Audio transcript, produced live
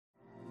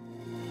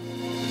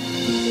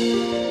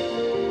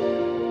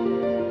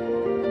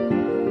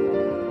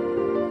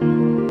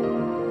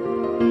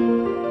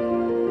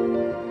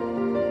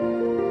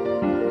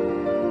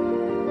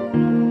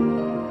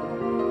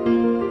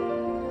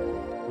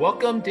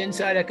Welcome to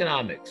Inside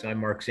Economics. I'm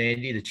Mark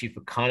Zandi, the chief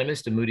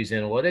economist of Moody's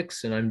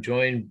Analytics, and I'm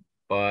joined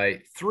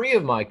by three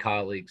of my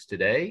colleagues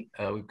today.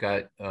 We've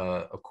got,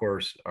 of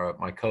course,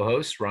 my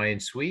co-host, Ryan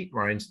Sweet.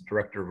 Ryan's the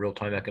director of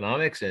real-time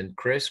economics, and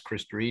Chris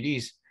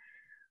Dorides,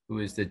 who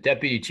is the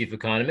deputy chief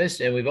economist.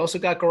 And we've also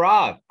got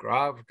Gaurav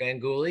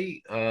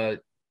Ganguly.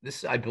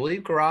 I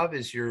believe, Gaurav,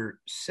 is your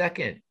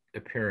second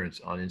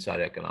appearance on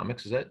Inside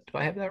Economics. Do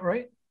I have that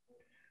right?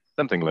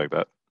 Something like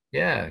that.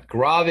 Yeah,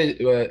 Gaurav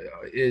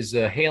is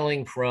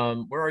hailing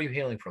from, where are you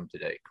hailing from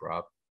today,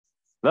 Gaurav?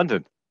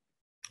 London.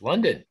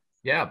 London,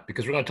 yeah,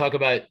 because we're going to talk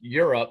about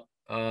Europe,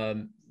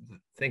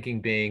 thinking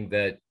being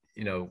that,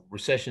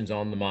 recession's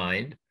on the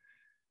mind.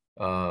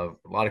 A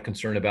lot of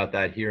concern about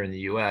that here in the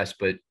U.S.,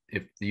 but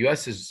if the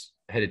U.S. is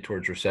headed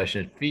towards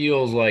recession, it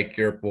feels like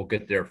Europe will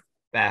get there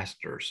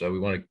faster. So we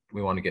want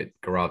to get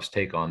Gaurav's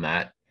take on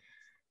that.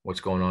 What's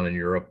going on in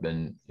Europe,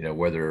 and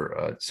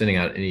whether sending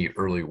out any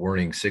early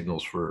warning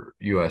signals for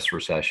U.S.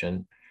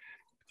 recession.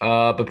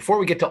 But before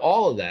we get to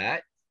all of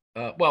that,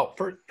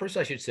 first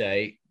I should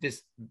say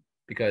this,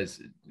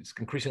 because it's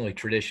increasingly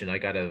tradition, I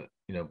got to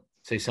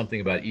say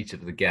something about each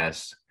of the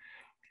guests.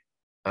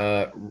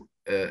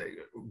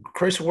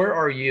 Chris, where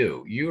are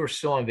you? You are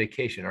still on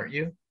vacation, aren't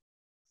you?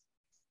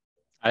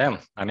 I am.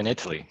 I'm in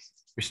Italy.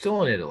 You're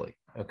still in Italy.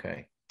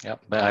 Okay. Yeah,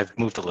 but I've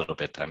moved a little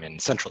bit. I'm in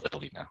central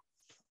Italy now.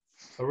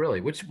 Oh, really?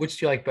 Which do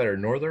you like better,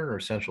 northern or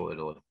central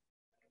Italy?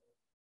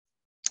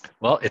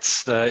 Well,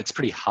 it's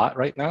pretty hot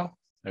right now.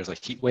 There's a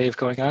heat wave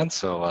going on,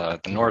 so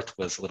the north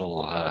was a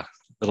little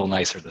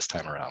nicer this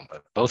time around.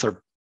 But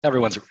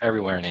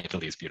everywhere in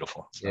Italy is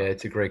beautiful. So. Yeah,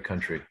 it's a great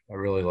country. I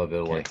really love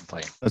Italy. Can't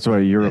complain. That's why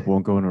Europe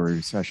won't go into a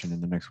recession in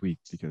the next week,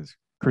 because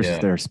Chris is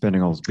there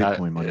spending all his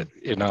Bitcoin money.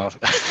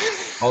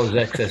 All his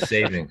excess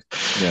savings.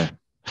 Yeah.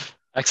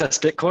 Excess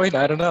Bitcoin?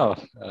 I don't know.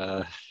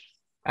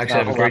 Actually,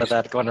 I have a lot of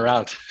that going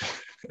around.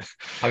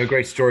 I have a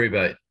great story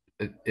about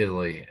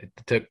Italy.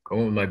 I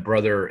went with my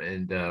brother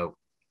and our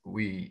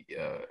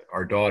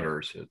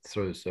daughters.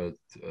 So the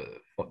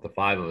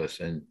five of us,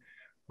 and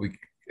we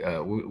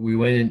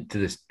went into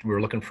this.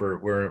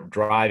 We're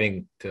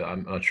driving to,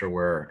 I'm not sure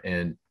where,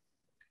 and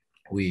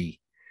we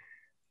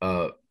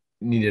wanted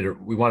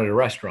a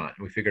restaurant.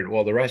 We figured, well,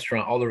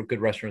 all the good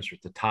restaurants are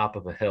at the top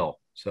of a hill.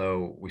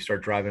 So we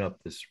start driving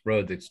up this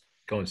road that's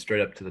going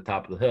straight up to the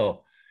top of the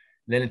hill.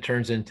 And then it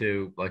turns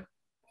into like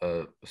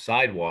a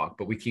sidewalk,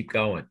 but we keep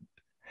going.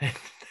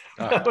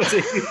 That was a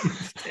huge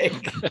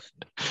mistake.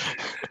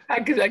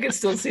 I could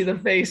still see the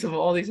face of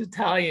all these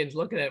Italians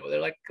looking at it.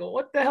 They're like,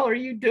 what the hell are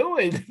you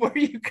doing? Where are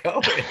you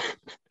going?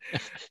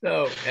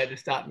 So I had to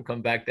stop and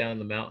come back down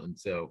the mountain.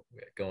 So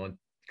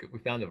we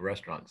found a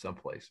restaurant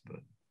someplace,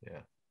 but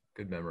yeah,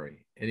 good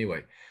memory.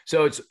 Anyway,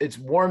 so it's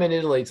warm in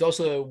Italy. It's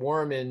also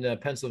warm in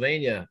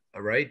Pennsylvania,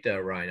 right,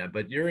 Ryan?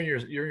 But you're in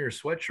your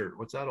sweatshirt.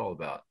 What's that all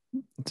about?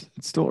 It's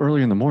still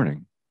early in the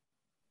morning.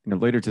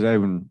 Later today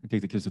when I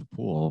take the kids to the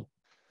pool,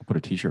 I'll put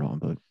a t-shirt on,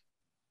 but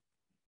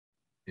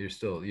you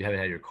haven't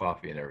had your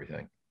coffee and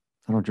everything.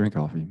 I don't drink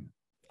coffee,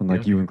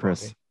 unlike you and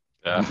Chris.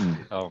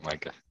 Oh my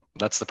God.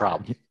 That's the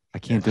problem. I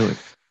can't do it.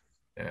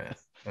 Yeah.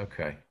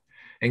 Okay.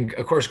 And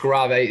of course,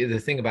 Gaurav, the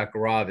thing about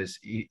Gaurav is,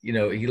 he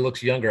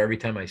looks younger every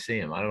time I see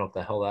him. I don't know what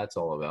the hell that's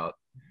all about.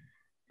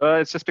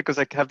 It's just because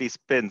I have these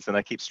pins and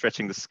I keep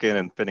stretching the skin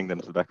and pinning them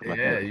to the back of my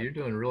head. Yeah, you're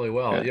doing really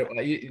well. Yeah.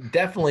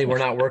 Definitely, we're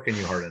not working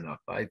you hard enough.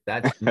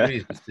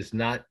 Moody's just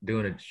not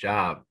doing its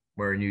job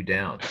wearing you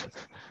down.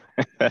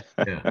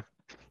 Yeah.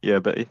 Yeah,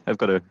 but I've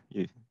got to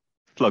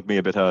plug me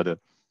a bit harder.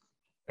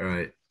 All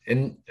right.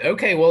 And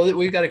okay, well,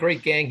 we've got a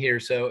great gang here.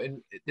 So,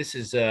 and this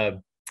is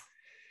July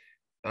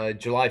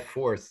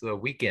 4th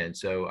weekend.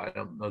 So I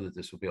don't know that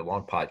this will be a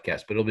long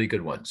podcast, but it'll be a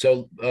good one.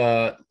 So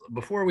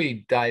before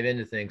we dive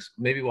into things,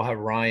 maybe we'll have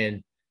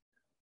Ryan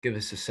give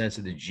us a sense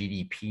of the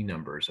GDP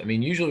numbers. I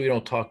mean, usually we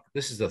don't talk,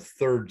 this is the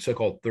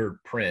so-called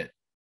third print.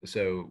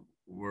 So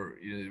we're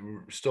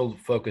still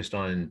focused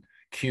on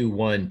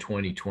Q1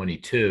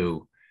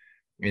 2022.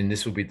 And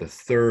this will be the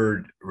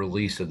third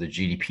release of the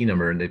GDP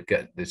number, and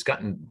it's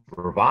gotten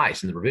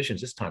revised, and the revisions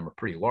this time are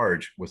pretty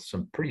large with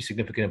some pretty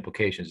significant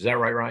implications. Is that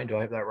right, Ryan? Do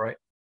I have that right?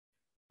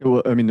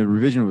 Well, I mean, the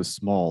revision was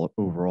small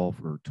overall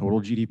for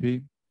total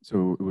GDP,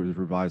 so it was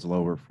revised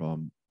lower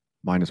from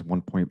minus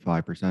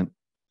 1.5%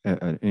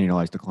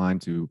 annualized decline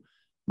to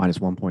minus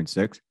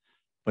 1.6.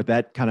 But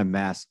that kind of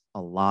masked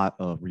a lot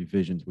of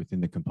revisions within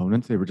the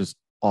components. They were just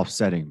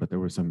offsetting, but there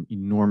were some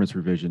enormous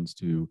revisions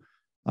to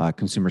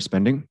consumer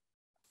spending.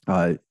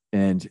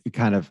 And it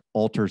kind of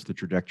alters the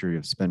trajectory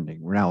of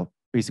spending. We're now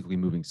basically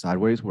moving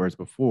sideways, whereas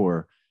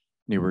before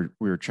we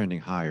were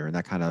trending higher, and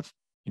that kind of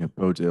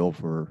bodes ill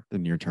for the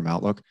near-term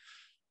outlook.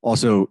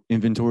 Also,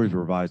 inventories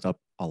were revised up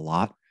a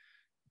lot,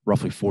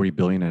 roughly 40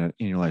 billion at an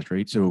annualized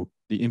rate. So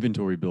the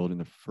inventory build in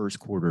the first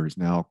quarter is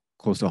now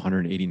close to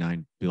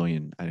 189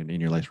 billion at an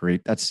annualized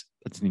rate. That's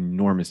an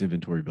enormous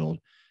inventory build,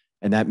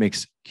 and that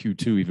makes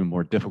Q2 even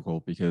more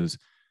difficult because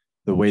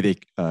the way they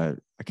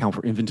account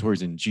for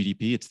inventories in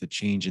GDP, it's the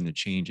change in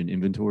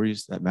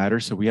inventories that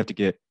matters. So we have to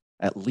get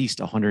at least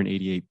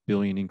 188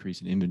 billion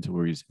increase in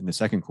inventories in the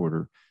second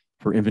quarter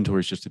for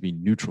inventories just to be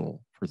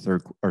neutral for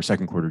third or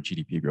second quarter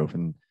GDP growth,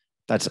 and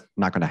that's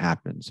not going to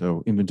happen.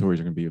 So inventories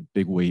are going to be a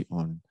big weight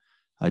on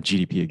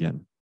GDP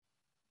again.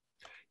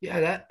 Yeah,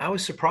 that I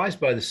was surprised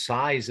by the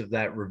size of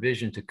that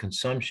revision to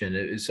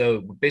consumption.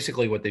 So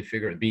basically, what they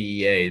figured,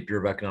 BEA,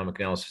 Bureau of Economic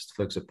Analysis, the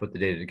folks that put the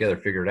data together,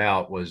 figured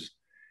out was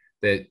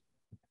that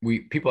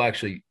people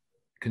actually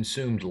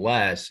consumed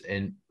less,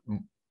 and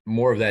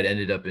more of that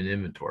ended up in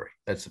inventory.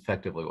 That's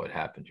effectively what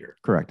happened here.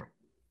 Correct.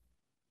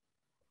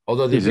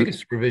 Although the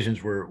biggest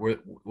revisions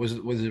was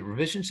it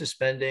revisions to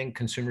spending,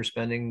 consumer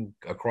spending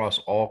across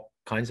all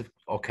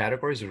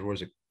categories, or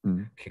was it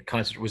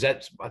was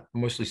that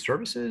mostly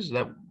services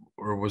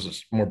or was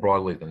it more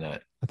broadly than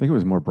that? I think it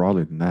was more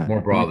broadly than that.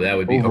 More broadly, that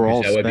would be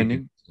overall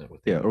spending.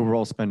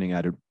 Overall spending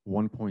added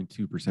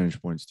 1.2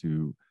 percentage points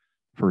to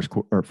first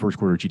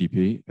quarter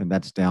GDP, and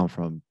that's down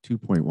from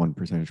 2.1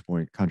 percentage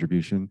point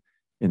contribution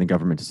in the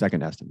government's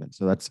second estimate.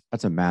 So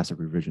that's a massive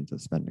revision to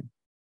spending.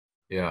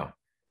 Yeah.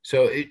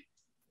 So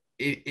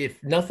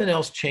if nothing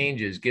else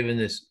changes, given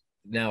this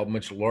now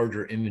much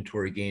larger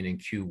inventory gain in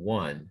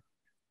Q1,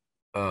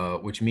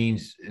 which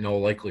means in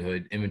all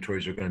likelihood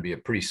inventories are going to be a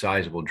pretty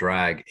sizable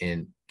drag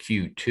in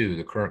Q2,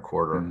 the current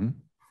quarter,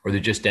 or the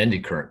just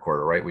ended current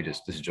quarter, right?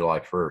 This is July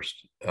 1st.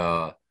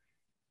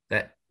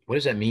 What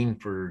does that mean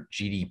for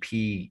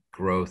GDP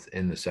growth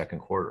in the second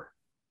quarter?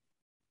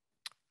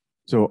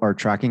 So our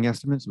tracking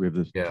estimates, we have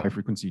this high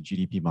frequency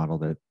GDP model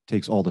that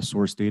takes all the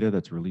source data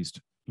that's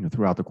released,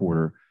 throughout the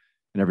quarter,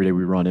 and every day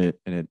we run it,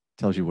 and it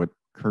tells you what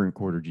current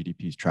quarter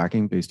GDP is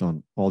tracking based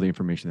on all the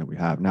information that we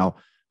have. Now,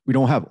 we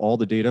don't have all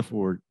the data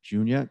for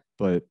June yet,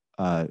 but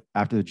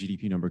after the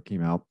GDP number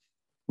came out,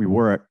 we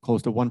were at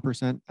close to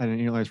 1% at an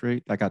annualized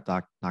rate. That got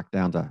knocked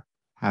down to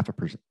half a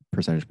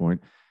percentage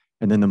point.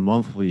 And then the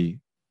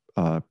monthly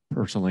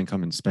personal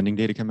income and spending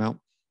data came out,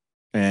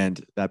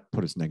 and that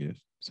put us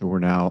negative. So we're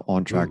now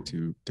on track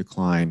to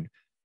decline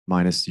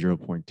minus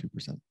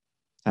 0.2%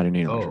 at an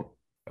annualized rate.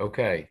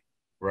 Okay.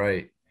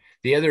 Right.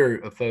 The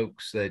other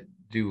folks that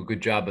do a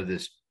good job of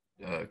this,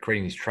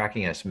 creating these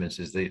tracking estimates,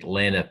 is the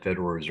Atlanta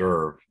Federal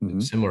Reserve.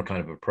 Similar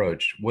kind of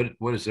approach.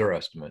 What is their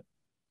estimate?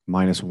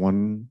 Minus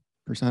 1%.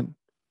 Right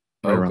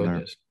around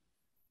goodness. There.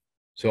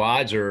 So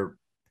odds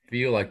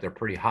feel like they're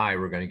pretty high.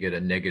 We're going to get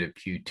a negative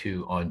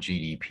Q2 on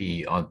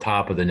GDP on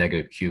top of the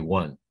negative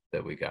Q1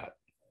 that we got.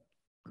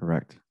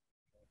 Correct.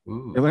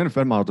 The Atlanta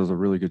Fed model does a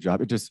really good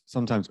job. It just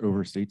sometimes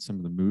overstates some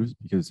of the moves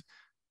because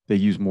they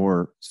use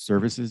more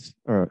services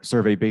or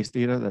survey-based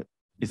data that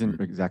isn't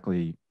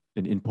exactly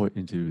an input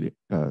into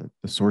the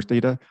source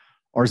data.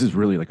 Ours is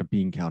really like a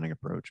bean counting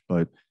approach,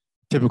 but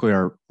typically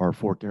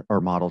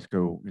our models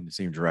go in the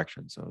same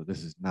direction. So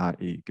this is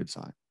not a good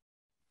sign.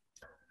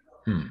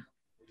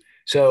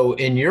 So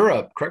in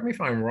Europe, correct me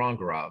if I'm wrong,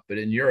 Gaurav, but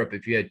in Europe,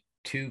 if you had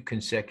 2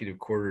 consecutive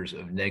quarters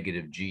of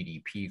negative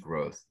GDP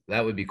growth,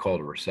 that would be called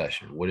a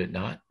recession, would it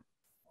not?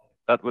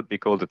 That would be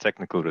called a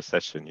technical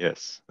recession.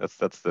 Yes,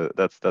 that's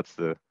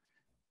the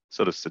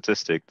sort of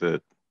statistic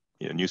that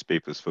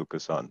newspapers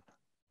focus on,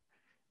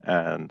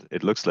 and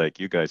it looks like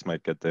you guys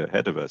might get there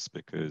ahead of us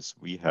because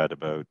we had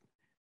about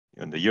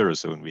in the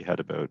Eurozone we had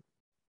about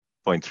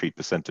 0.3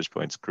 percentage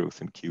points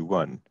growth in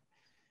Q1,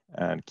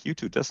 and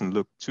Q2 doesn't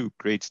look too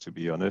great, to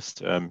be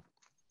honest.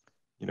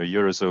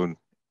 Eurozone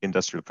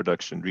industrial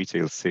production,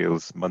 retail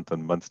sales month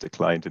on month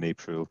declined in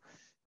April.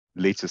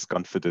 Latest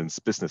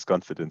business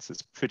confidence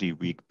is pretty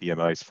weak.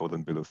 PMI's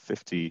fallen below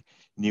 50.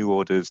 New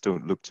orders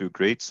don't look too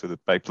great, so the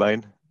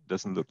pipeline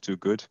doesn't look too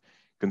good.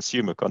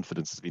 Consumer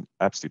confidence has been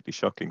absolutely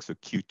shocking. So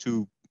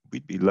Q2,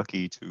 we'd be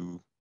lucky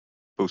to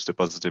post a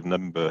positive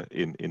number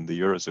in the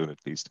Eurozone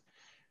at least.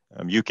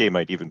 UK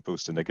might even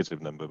post a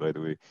negative number, by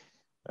the way.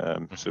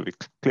 So we're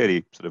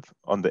clearly sort of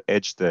on the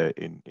edge there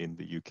in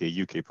the UK.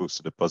 UK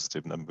posted a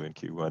positive number in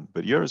Q1,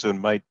 but Eurozone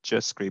might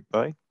just scrape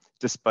by,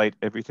 despite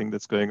everything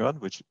that's going on,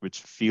 which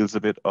feels a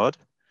bit odd.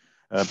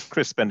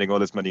 Chris spending all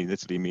his money in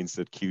Italy means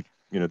that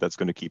that's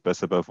going to keep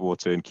us above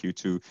water in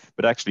Q2.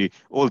 But actually,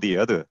 all the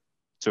other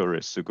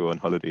tourists who go on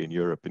holiday in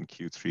Europe in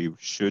Q3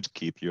 should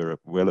keep Europe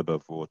well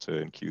above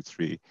water in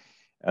Q3.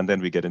 And then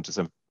we get into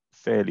some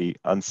fairly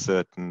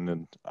uncertain,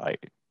 and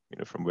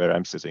from where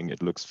I'm sitting,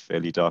 it looks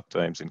fairly dark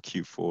times in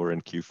Q4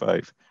 and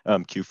Q5,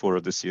 Q4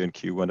 of this year and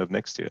Q1 of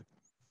next year.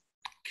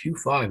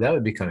 Q5, that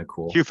would be kind of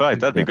cool. Q5,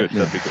 that'd be good.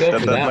 That'd be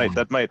good.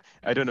 That might.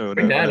 I don't know.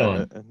 Bring that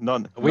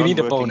on. We need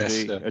a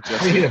bonus.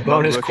 We need a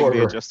bonus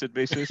quarter. Adjusted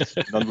basis,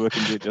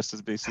 non-working day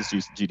adjusted basis,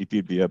 GDP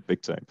would be up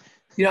big time.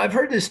 I've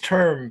heard this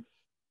term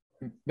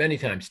many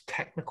times,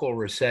 technical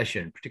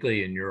recession,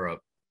 particularly in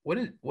Europe. What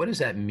does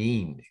that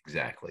mean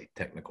exactly?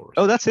 Technical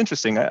recession. Oh, that's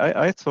interesting.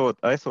 I thought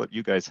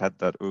you guys had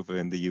that over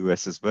in the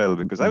US as well,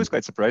 because I was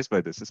quite surprised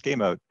by this. This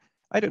came out,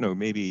 I don't know,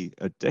 maybe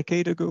a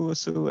decade ago or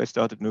so. I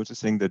started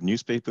noticing that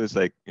newspapers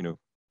like,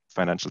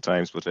 Financial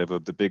Times, whatever,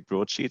 the big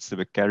broadsheets, they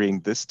were carrying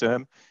this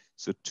term.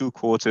 So 2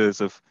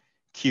 quarters of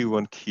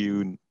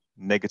Q1Q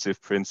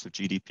negative prints of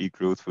GDP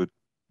growth would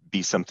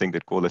be something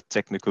they'd call a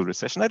technical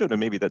recession. I don't know,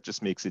 maybe that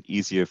just makes it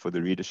easier for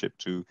the readership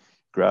to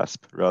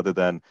grasp rather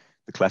than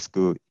the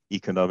classical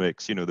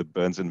economics, the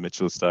Burns and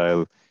Mitchell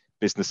style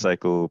business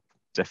cycle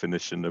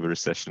definition of a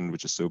recession,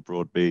 which is so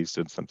broad-based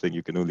and something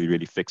you can only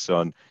really fix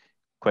on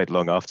quite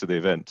long after the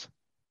event.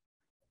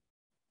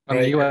 In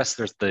the US,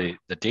 there's the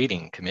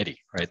dating committee,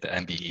 right? The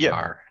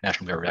NBER,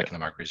 National Bureau of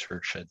Economic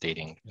Research,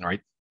 dating,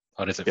 right?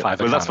 What is it? Yeah.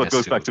 5 well, that's what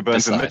goes back to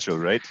Burns and decide. Mitchell,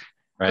 right?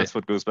 Right. That's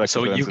what goes back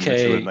to Burns and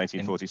Mitchell in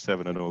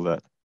 1947 and all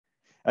that.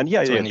 And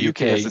in the UK,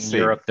 has the in same.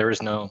 Europe, there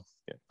is no.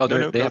 Oh,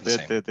 they have the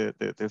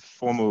same.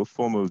 They're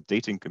formal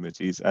dating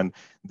committees, and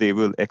they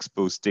will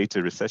expose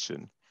data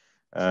recession.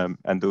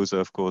 And those are,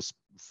 of course,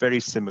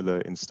 very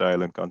similar in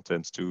style and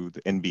contents to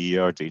the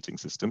NBER dating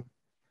system.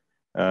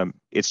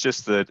 It's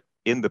just that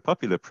in the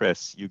popular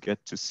press, you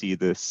get to see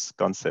this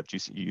concept.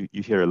 You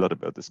hear a lot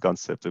about this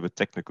concept of a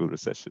technical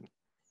recession.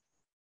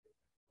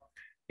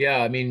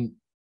 Yeah, I mean,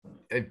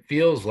 it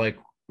feels like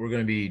we're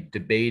going to be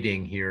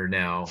debating here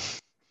now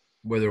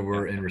whether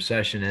we're in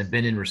recession, and have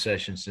been in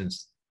recession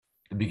since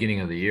the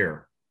beginning of the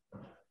year.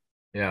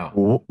 Yeah.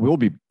 We'll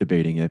be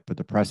debating it, but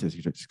the press is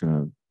just going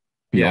to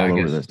be all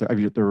over this.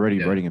 They're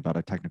already writing about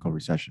a technical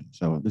recession.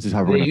 So this is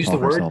how we're going to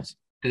talk ourselves.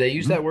 Do they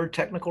use that word,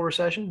 technical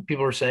recession?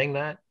 People are saying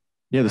that?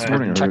 Yeah, this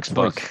morning I heard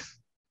textbook.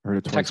 Heard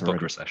it twice textbook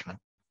already. Recession.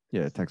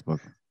 Yeah,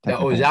 textbook.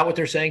 Technical. Oh, is that what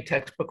they're saying?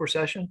 Textbook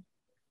recession?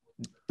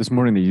 This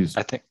morning they used,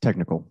 I think,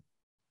 technical.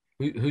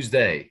 Who's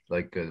they?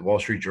 Like Wall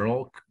Street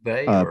Journal?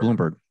 They?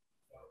 Bloomberg.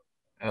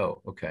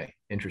 Oh, okay.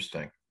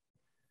 Interesting.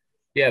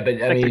 Yeah, but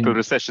technical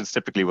recession is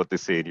typically what they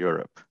say in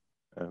Europe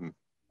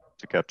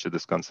to capture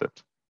this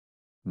concept.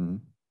 Mm-hmm.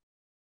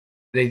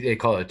 They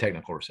call it a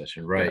technical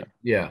recession, right?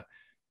 Yeah.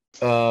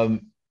 But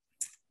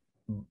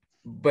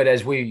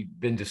as we've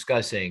been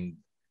discussing,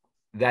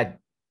 that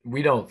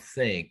we don't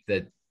think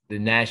that the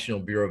National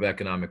Bureau of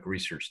Economic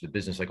Research, the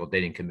Business Cycle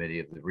Dating Committee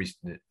of the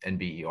recent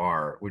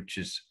NBER, which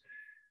is,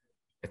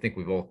 I think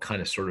we've all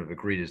kind of sort of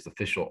agreed is the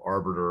official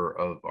arbiter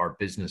of our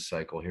business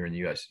cycle here in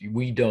the US.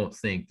 We don't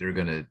think they're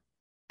going to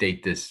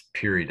date this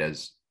period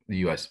as the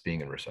US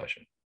being in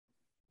recession.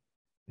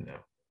 No.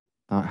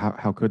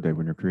 How could they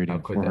when you're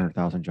creating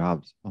 400,000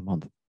 jobs a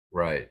month?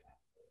 Right.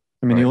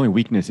 I mean, the only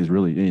weakness is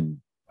really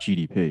in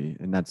GDP,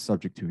 and that's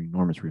subject to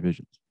enormous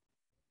revisions.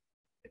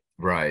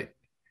 Right.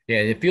 Yeah,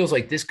 and it feels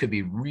like this could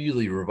be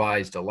really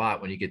revised a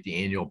lot when you get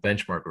the annual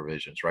benchmark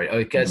revisions, right?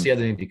 I guess the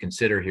other thing to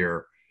consider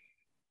here,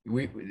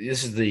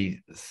 this is the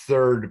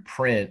third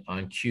print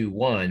on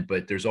Q1,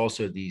 but there's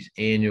also these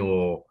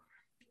annual,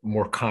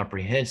 more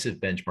comprehensive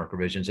benchmark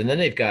revisions, and then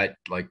they've got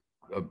like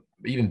a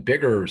even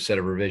bigger set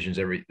of revisions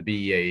the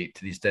BEA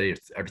to these studies,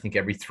 I think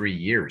every 3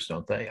 years,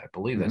 don't they? I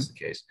believe that's the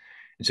case.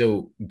 And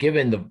so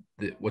given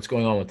what's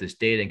going on with this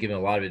data, and given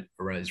a lot of it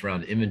is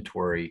around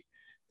inventory,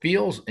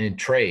 feels in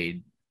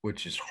trade,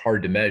 which is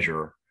hard to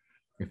measure,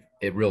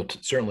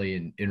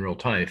 certainly in real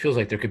time, it feels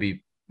like there could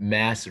be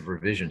massive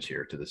revisions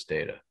here to this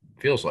data.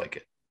 Feels like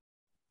it.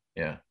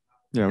 Yeah.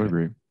 Yeah, I would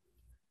agree.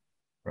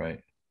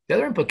 Right. The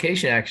other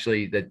implication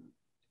actually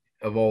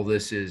of all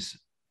this is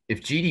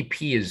if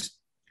GDP is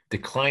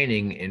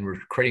declining and we're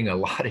creating a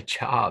lot of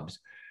jobs,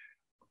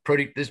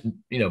 by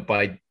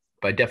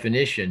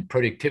definition,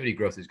 productivity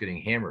growth is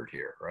getting hammered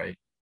here, right?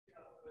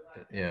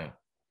 Yeah.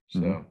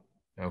 So,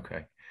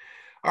 okay.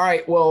 All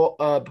right. Well,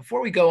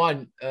 before we go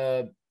on,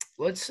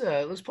 let's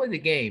play the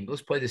game.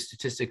 Let's play the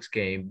statistics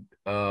game.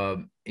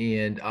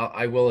 And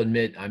I will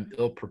admit I'm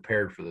ill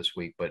prepared for this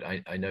week, but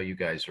I know you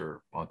guys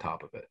are on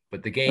top of it.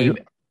 But the game.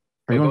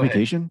 Are you on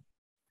vacation?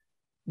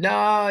 No,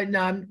 I'm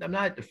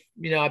not.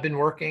 I've been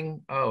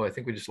working. Oh, I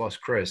think we just lost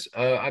Chris.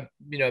 I've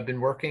been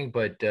working,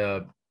 but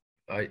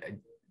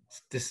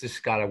this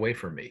just got away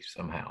from me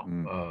somehow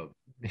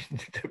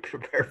to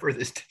prepare for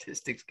the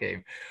statistics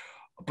game.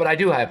 But I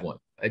do have one.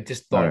 I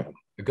just thought of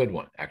a good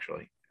one,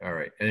 actually. All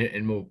right,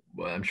 and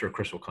I'm sure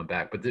Chris will come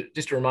back. But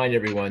just to remind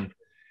everyone,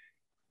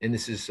 and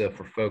this is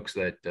for folks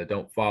that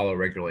don't follow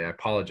regularly. I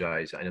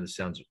apologize. I know this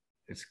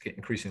it's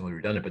increasingly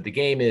redundant, but the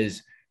game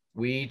is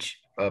we each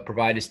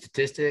provide a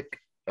statistic.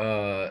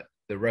 The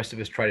rest of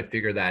us try to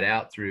figure that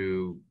out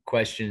through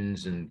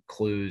questions and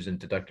clues and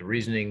deductive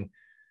reasoning.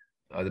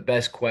 The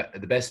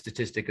best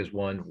statistic is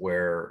one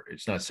where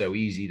it's not so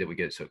easy that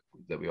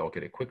we all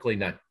get it quickly,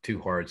 not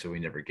too hard so we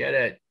never get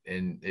it,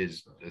 and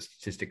is a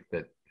statistic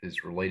that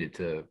is related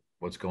to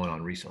what's going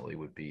on recently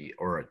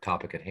or a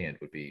topic at hand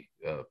would be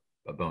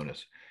a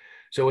bonus.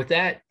 So with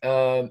that,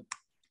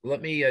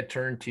 let me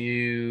turn to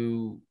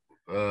you.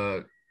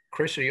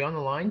 Chris, are you on the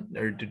line,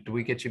 or did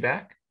we get you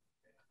back?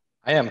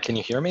 I am. Can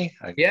you hear me?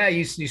 Yeah,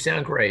 you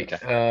sound great.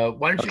 Okay.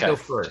 Why don't you go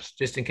first,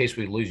 just in case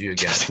we lose you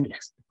again?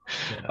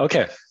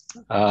 Okay.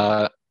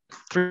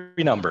 3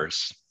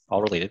 numbers,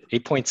 all related: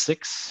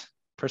 8.6%,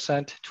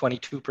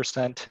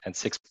 22%, and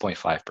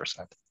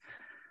 6.5%.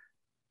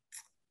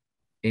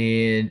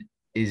 And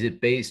is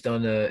it based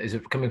on is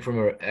it coming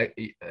from an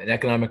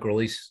economic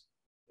release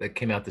that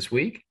came out this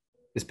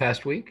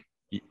past week?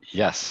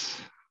 Yes.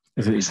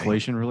 Is it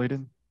inflation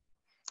related?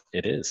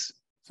 It is.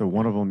 So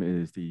one of them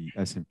is the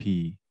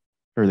S&P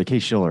or the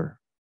Case-Shiller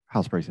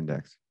house price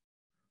index.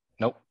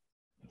 Nope.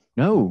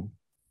 No.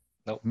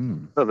 Nope.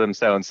 Some of them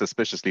sound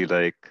suspiciously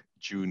like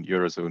June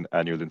Eurozone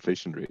annual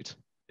inflation rate?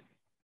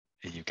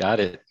 You got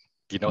it.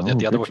 Do you know what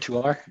the other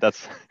two are?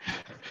 That's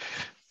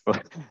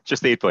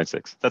just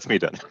 8.6. That's me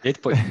done.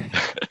 8 point.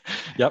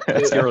 Yep,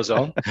 that's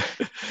Eurozone.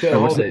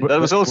 That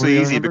was also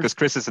easy because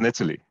Chris is in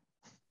Italy.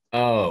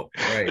 Oh,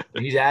 right.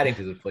 He's adding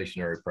to the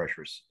inflationary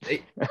pressures.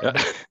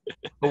 But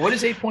what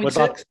is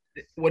 8.6?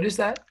 What is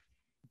that?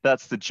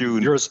 That's the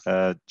June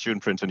June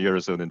print on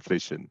Eurozone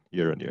inflation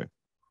year on year.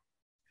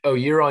 Oh,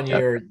 year on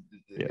year,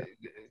 yeah.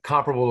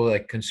 Comparable to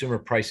like consumer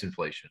price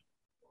inflation.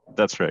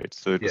 That's right.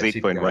 So it was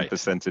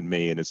 8.1% in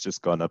May, and it's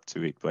just gone up to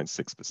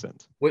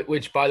 8.6%.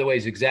 Which, by the way,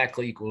 is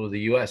exactly equal to the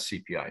U.S.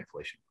 CPI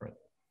inflation print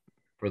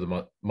for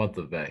the month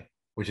of May,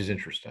 which is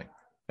interesting.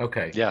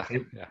 Okay. Yeah.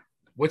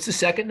 What's the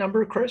second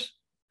number, Chris?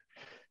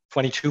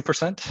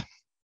 22%.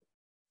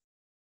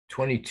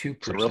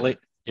 22%.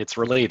 It's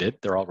related.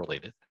 They're all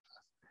related.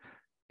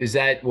 Is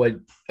that what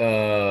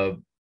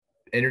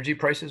energy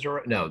prices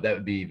are? No, that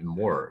would be even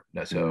more.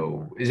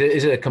 So is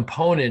it a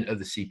component of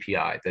the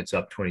CPI that's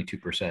up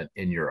 22%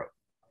 in Europe?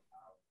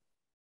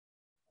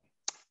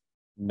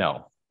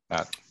 No,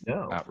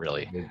 not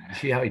really. You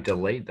see how he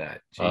delayed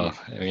that? I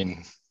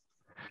mean,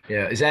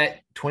 yeah, is that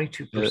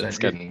 22%? It's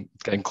getting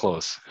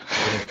close.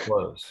 Getting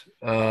close.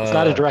 It's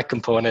not a direct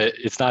component.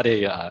 It's not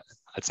a.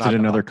 It's not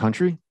another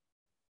country.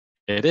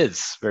 It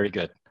is very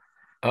good.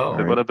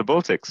 Oh, what are the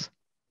Baltics?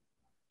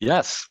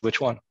 Yes.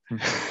 Which one?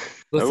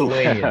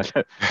 Lithuania.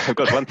 I've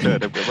got one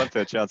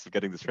third chance of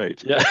getting this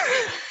right. Yeah.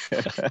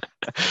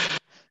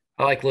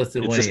 I like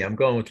Lithuania. I'm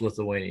going with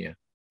Lithuania.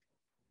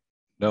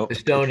 No,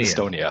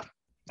 Estonia.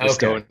 Okay.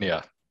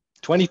 Estonia.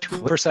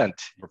 22%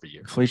 over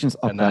year. Inflation's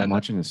up that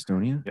much in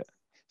Estonia? Yeah.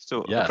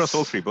 So across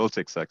all three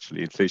Baltics,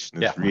 actually,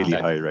 inflation is really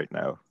high right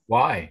now.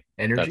 Why?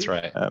 Energy? That's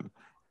right.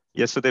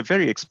 Yeah, so they're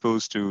very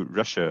exposed to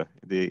Russia.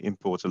 They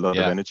import a lot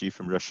of energy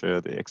from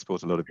Russia. They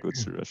export a lot of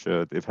goods to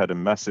Russia. They've had a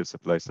massive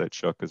supply side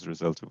shock as a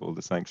result of all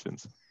the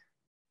sanctions.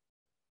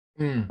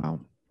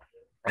 Wow.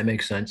 That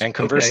makes sense. And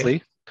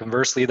conversely,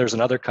 there's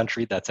another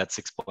country that's at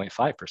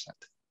 6.5%.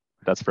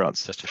 That's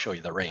France. Just to show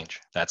you the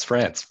range. That's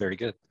France. Very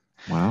good.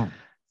 Wow.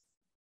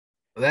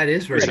 That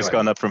is very good. It's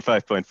gone up from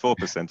 5.4%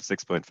 to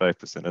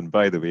 6.5%. And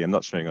by the way, I'm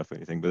not showing off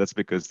anything, but that's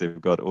because they've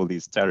got all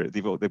these tariffs.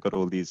 They've got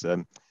all these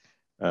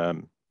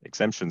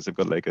exemptions. They've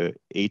got like a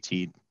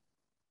 18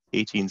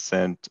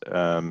 cent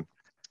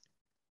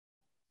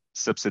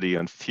subsidy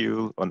on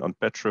fuel, on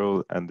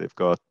petrol, and they've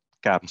got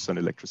caps on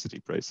electricity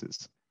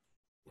prices.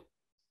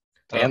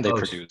 And they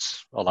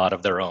produce a lot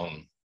of their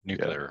own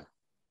nuclear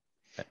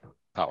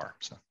power.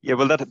 So. Yeah,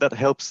 well, that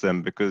helps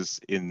them because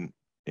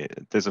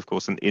there's of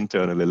course an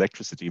internal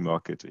electricity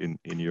market in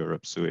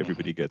Europe, so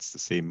everybody gets the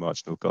same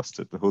marginal cost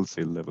at the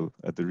wholesale level,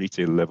 at the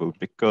retail level,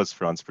 because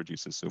France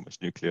produces so much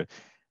nuclear.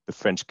 The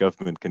French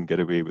government can get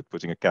away with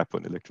putting a cap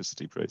on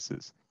electricity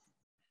prices.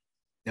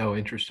 Oh,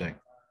 interesting.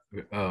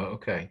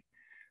 Okay.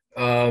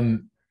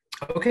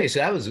 Okay, so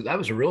that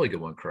was a really good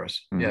one,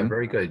 Chris. Mm-hmm. Yeah,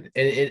 very good.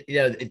 And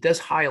it does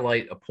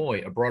highlight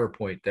a broader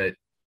point that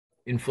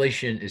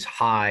inflation is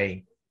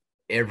high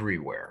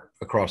everywhere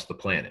across the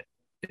planet.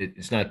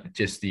 It's not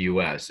just the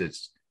U.S.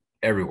 It's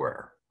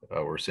everywhere.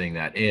 We're seeing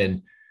that,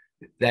 and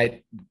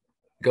that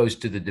goes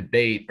to the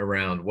debate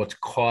around what's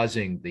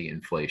causing the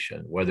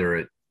inflation, whether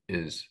it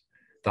is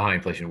the high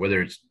inflation,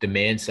 whether it's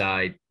demand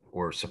side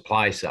or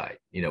supply side.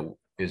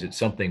 Is it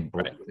something?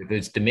 Right. If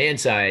it's demand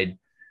side,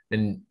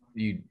 then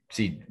you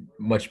see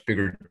much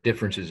bigger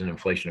differences in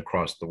inflation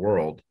across the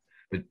world.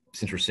 But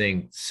since we're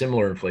seeing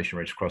similar inflation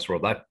rates across the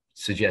world, that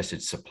suggests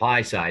it's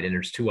supply side, and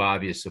there's two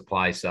obvious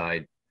supply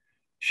side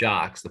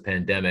shocks: the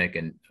pandemic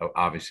and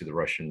obviously the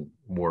Russian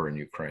war in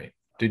Ukraine.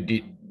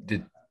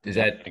 Is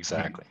that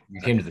exactly?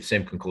 You came to the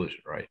same conclusion,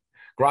 right?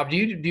 Gaurav, do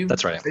you?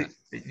 That's right.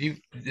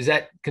 Is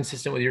that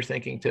consistent with your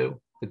thinking too?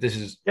 That this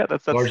is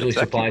that's largely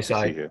exactly supply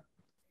side. Here.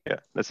 Yeah,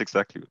 that's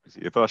exactly what we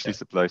see. Partially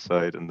supply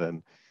side, and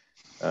then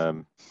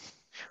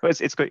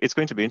it's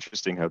going to be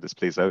interesting how this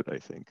plays out. I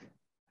think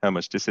how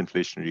much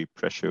disinflationary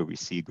pressure we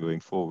see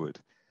going forward.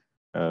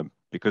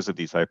 Because of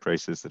these high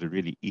prices that are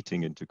really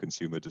eating into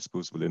consumer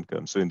disposable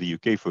income. So in the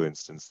UK, for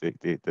instance,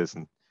 there's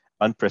an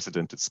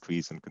unprecedented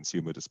squeeze on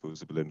consumer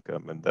disposable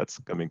income, and that's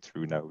coming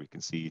through now. We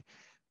can see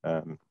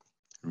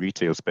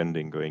retail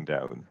spending going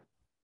down.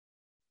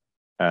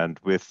 And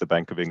with the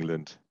Bank of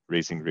England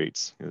raising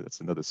rates,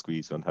 that's another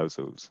squeeze on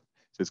households.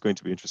 So it's going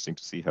to be interesting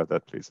to see how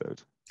that plays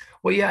out.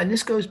 Well, yeah, and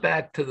this goes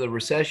back to the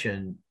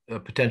recession,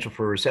 potential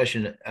for a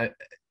recession.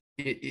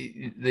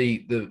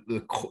 The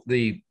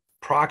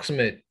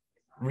proximate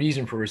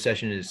reason for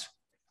recession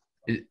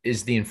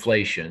is the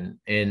inflation,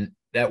 and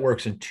that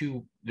works in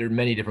there are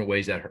many different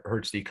ways that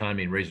hurts the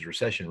economy and raises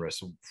recession risk.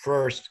 So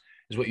first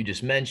is what you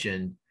just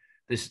mentioned,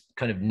 this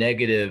kind of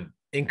negative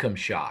income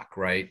shock,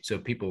 right? So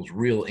people's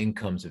real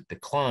incomes have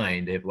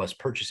declined, they have less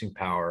purchasing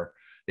power,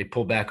 they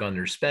pull back on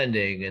their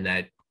spending, and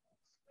that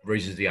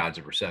raises the odds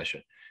of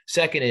recession.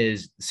 Second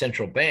is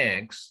central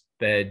banks,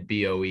 Fed,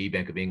 BOE,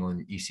 Bank of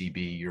England,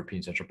 ECB,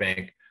 European Central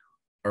Bank,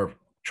 are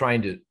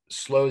trying to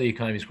slow the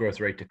economy's growth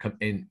rate to come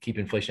and keep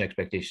inflation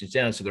expectations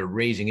down. So they're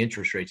raising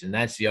interest rates, and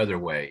that's the other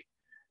way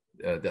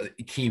the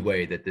key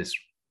way that this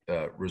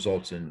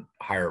results in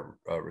higher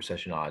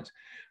recession odds.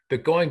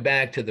 But going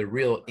back to the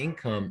real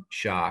income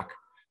shock,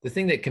 the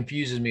thing that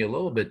confuses me a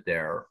little bit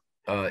there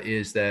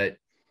is that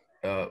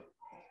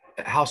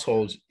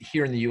households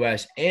here in the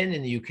US and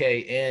in the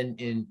UK and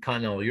in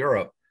continental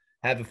Europe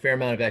have a fair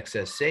amount of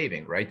excess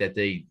saving, right? That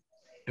they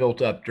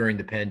built up during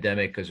the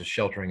pandemic because of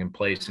sheltering in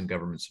place and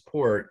government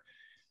support.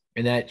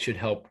 And that should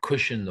help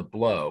cushion the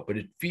blow. But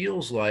it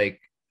feels like,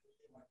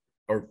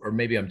 or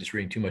maybe I'm just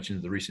reading too much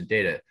into the recent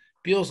data,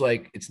 feels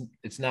like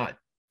it's not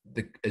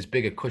as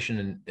big a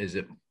cushion as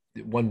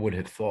one would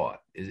have thought.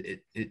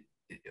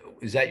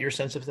 Is that your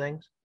sense of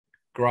things,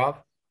 Gaurav?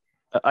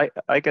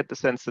 I get the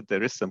sense that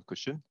there is some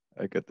cushion.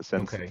 I get the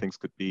sense that things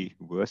could be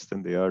worse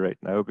than they are right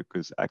now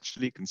because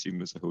actually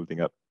consumers are holding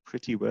up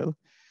pretty well.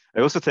 I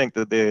also think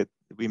that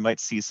we might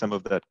see some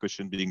of that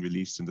cushion being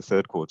released in the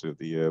third quarter of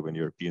the year when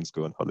Europeans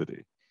go on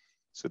holiday.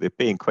 So they're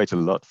paying quite a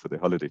lot for their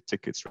holiday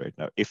tickets right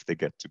now, if they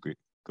get to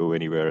go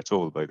anywhere at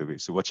all, by the way.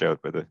 So watch out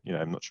whether,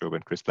 I'm not sure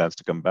when Chris plans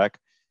to come back,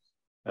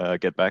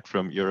 get back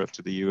from Europe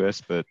to the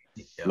US, but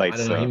I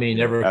don't know. He may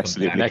never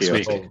absolutely come back next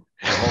week.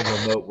 The whole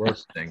remote work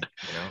thing,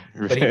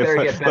 But he better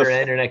get better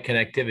internet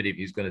connectivity if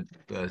he's going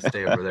to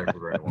stay over there for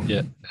very long.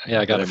 Yeah,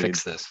 I got to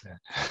fix this.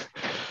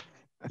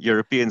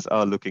 Europeans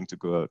are looking to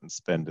go out and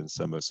spend in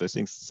summer, so I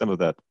think some of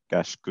that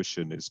cash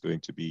cushion is going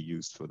to be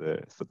used for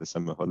the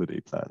summer holiday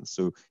plans.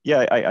 So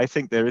yeah, I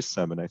think there is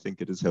some, and I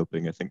think it is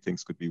helping. I think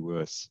things could be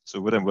worse. So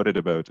what I'm worried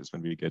about is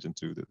when we get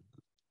into the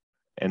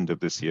end of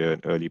this year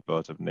and early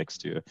part of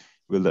next year,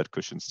 will that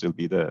cushion still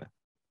be there?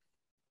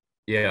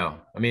 Yeah,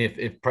 I mean,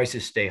 if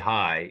prices stay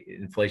high,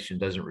 inflation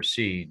doesn't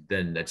recede,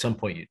 then at some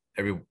point,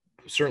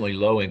 certainly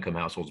low-income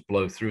households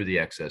blow through the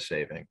excess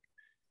saving,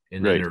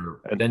 and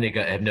then they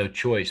have no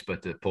choice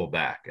but to pull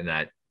back, and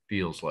that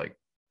feels like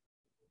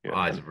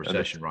odds of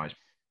recession rise.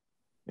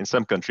 In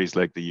some countries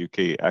like the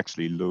UK,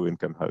 actually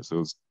low-income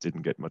households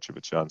didn't get much of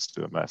a chance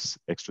to amass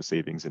extra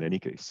savings in any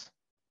case.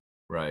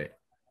 Right.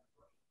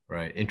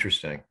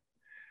 Interesting.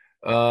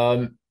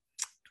 You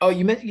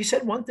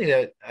said one thing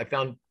that I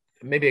found,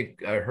 maybe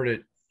I heard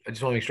it, I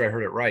just want to make sure I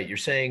heard it right. You're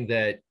saying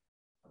that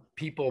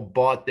people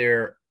bought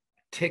their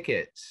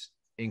tickets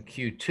in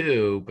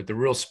Q2, but the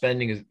real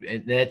spending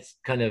and that's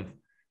kind of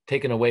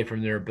taken away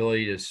from their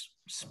ability to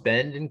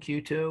spend in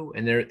Q2,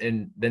 and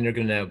then they're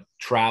going to now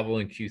travel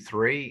in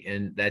Q3,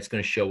 and that's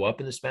going to show up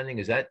in the spending.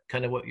 Is that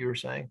kind of what you were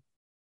saying?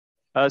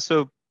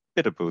 So a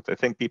bit of both. I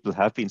think people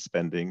have been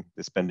spending.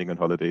 They're spending on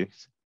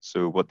holidays.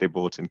 So what they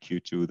bought in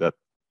Q2, that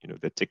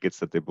the tickets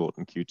that they bought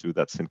in Q2,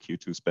 that's in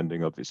Q2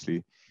 spending,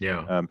 obviously.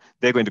 Yeah.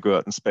 They're going to go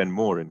out and spend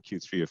more in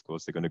Q3, of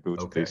course. They're going to go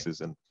to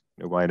places and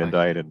wine and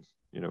dine and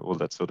all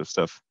that sort of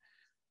stuff.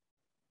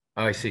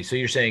 I see. So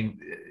you're saying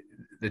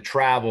the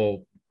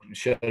travel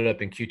showed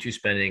up in Q2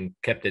 spending,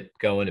 kept it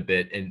going a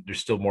bit, and there's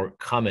still more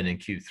coming in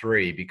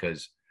Q3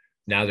 because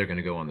now they're going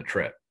to go on the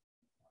trip.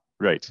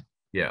 Right.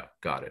 Yeah,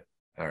 got it.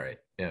 All right.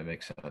 Yeah, it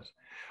makes sense.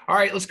 All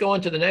right, let's go on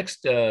to the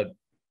next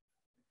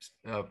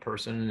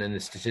person in the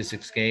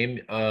statistics game.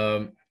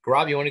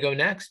 Gaurav, you want to go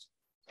next?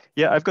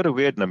 Yeah, I've got a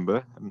weird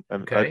number.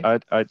 Okay.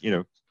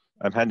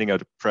 I'm handing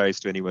out a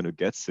prize to anyone who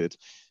gets it,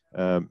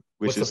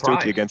 which is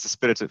totally against the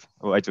spirit of.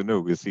 Oh, I don't know.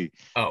 We'll see.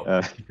 Oh,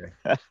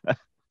 okay.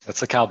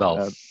 That's a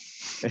cowbell.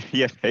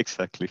 Yeah,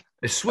 exactly.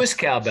 A Swiss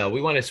cowbell.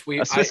 We want a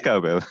Swiss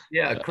cowbell.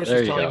 Yeah, Chris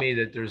was telling me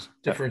that there's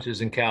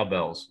differences in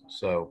cowbells.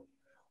 So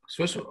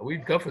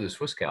we'd go for the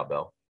Swiss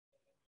cowbell.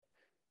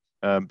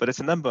 But it's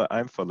a number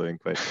I'm following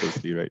quite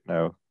closely right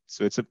now.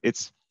 So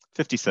it's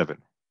 57.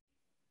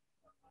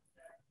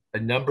 A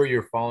number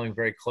you're following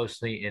very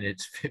closely, and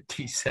it's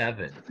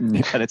 57. And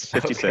it's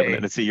 57,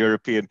 and it's a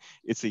European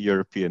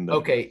number.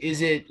 Okay,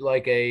 is it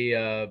like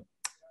a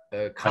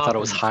I thought it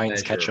was Heinz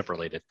measure? Ketchup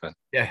related, but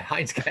yeah,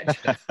 Heinz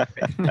Ketchup.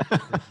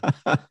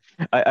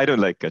 I don't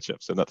like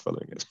ketchup, so I'm not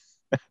following it.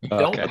 You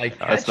don't like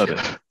ketchup? That's not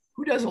it.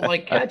 Who doesn't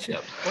like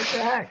ketchup? What the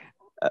heck?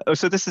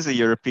 So this is a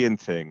European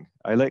thing.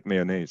 I like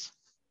mayonnaise.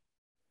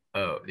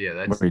 Oh,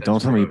 yeah. Wait,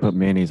 don't tell me you put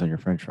mayonnaise on your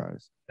French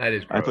fries. That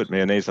is gross. I put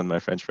mayonnaise on my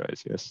French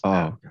fries, yes.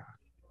 Oh, God.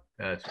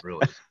 That's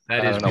really,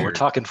 that I is don't know. weird. We're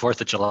talking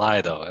 4th of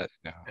July, though.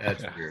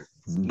 That's weird.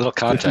 Little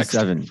context.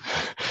 57.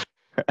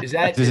 Is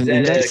that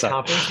a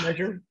confidence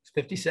measure?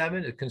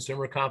 57, a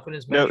consumer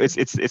confidence measure? No,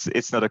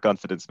 it's not a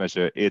confidence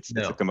measure. It's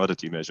a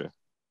commodity measure.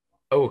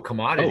 Oh, a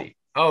commodity.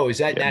 Oh, is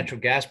that natural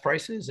gas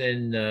prices?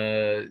 And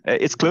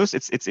it's close.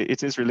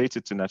 It is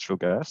related to natural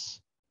gas.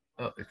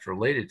 Oh, it's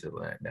related to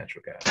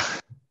natural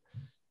gas.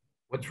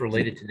 What's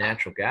related to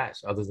natural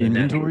gas other than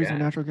inventories of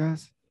natural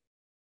gas?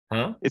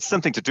 Huh? It's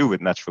something to do with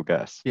natural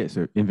gas. Yeah,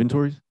 so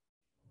inventories?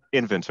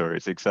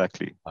 Inventories,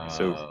 exactly.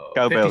 So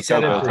 57%.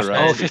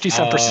 Oh,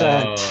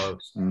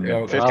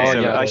 57%.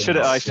 57. I should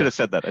have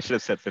said that. I should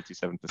have said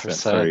 57%.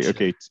 Sorry.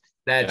 Okay.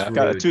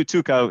 That's rude.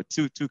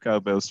 Two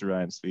cowbells to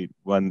Ryan Sweet,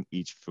 one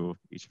each for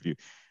each of you.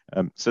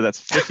 So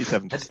that's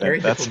 57%. That's very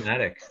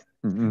diplomatic.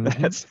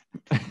 That's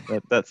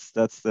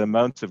the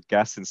amount of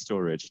gas in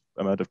storage,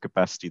 amount of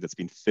capacity that's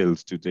been filled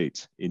to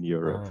date in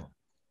Europe. Oh.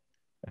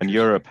 And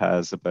Europe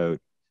has about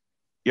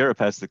Europe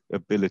has the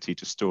ability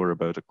to store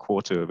about a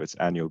quarter of its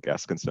annual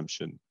gas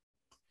consumption.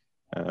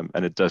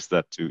 And it does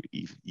that to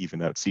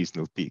even out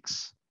seasonal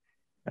peaks.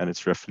 And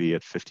it's roughly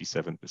at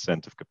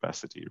 57% of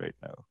capacity right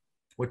now.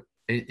 What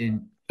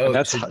and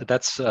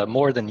that's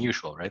more than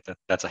usual, right?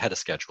 That's ahead of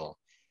schedule.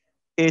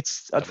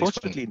 It's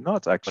unfortunately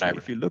not actually.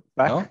 If you look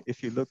back, no?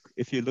 if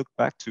you look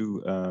back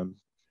to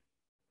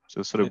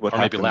so sort of what or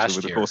maybe happens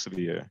over the course of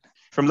a year.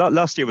 From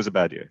last year was a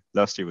bad year.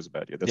 Last year was a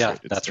bad year. That's yeah, right.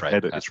 It's that's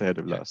ahead right. It's ahead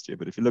of last year.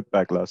 But if you look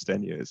back last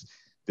 10 years,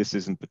 this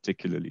isn't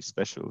particularly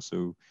special.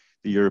 So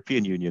the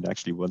European Union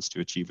actually wants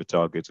to achieve a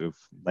target of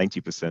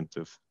 90%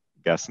 of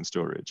gas and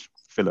storage,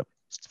 fill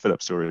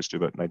up storage to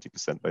about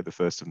 90% by the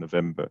 1st of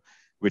November,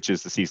 which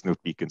is the seasonal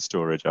peak in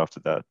storage. After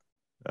that,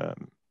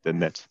 the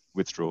net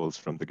withdrawals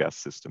from the gas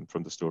system,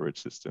 from the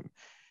storage system.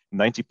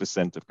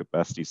 90% of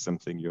capacity is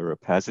something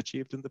Europe has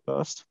achieved in the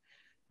past.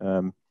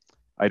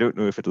 I don't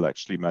know if it'll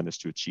actually manage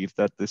to achieve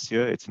that this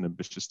year. It's an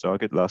ambitious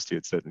target. Last year,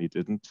 it certainly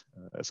didn't,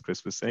 as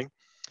Chris was saying.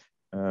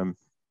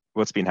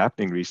 What's been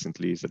happening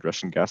recently is that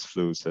Russian gas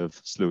flows have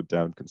slowed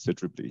down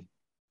considerably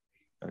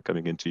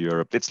coming into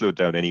Europe. It slowed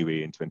down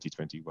anyway in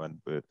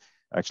 2021, but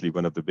actually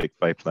one of the big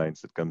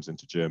pipelines that comes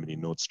into Germany,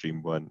 Nord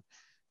Stream 1,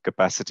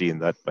 capacity in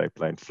that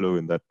pipeline, flow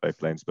in that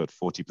pipeline is about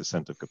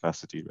 40% of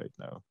capacity right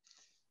now.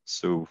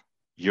 So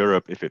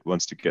Europe, if it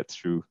wants to get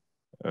through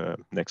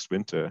next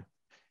winter,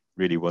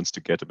 really wants to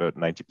get about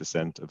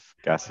 90% of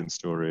gas in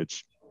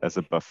storage as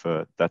a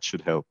buffer. That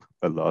should help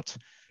a lot,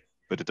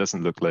 but it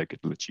doesn't look like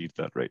it'll achieve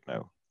that right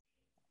now.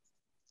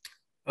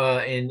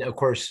 And of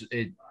course,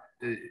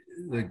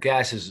 the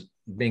gas is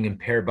being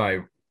impaired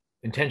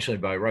intentionally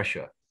by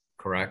Russia,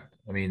 correct?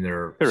 I mean,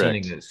 they're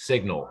sending a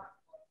signal.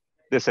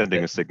 They're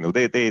sending a signal.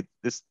 They're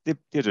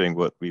doing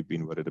what we've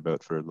been worried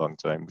about for a long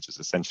time, which is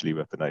essentially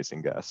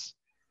weaponizing gas.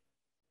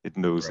 It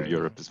knows that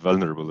Europe is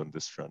vulnerable on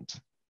this front.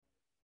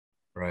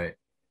 Right.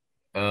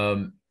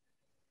 And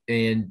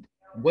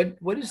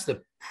what is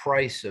the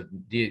price of?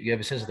 Do you have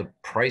a sense of the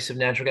price of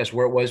natural gas,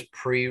 where it was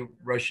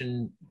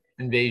pre-Russian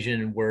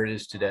invasion and where it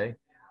is today?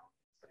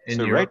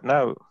 So right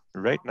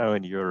now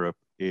in Europe,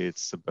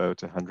 it's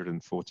about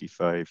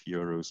 145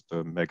 euros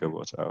per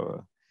megawatt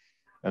hour,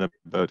 and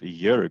about a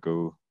year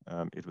ago,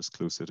 it was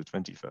closer to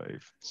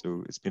 25.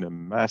 So it's been a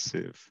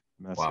massive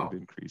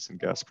increase in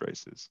gas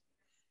prices.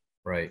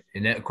 Right.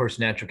 And that, of course,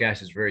 natural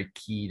gas is very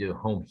key to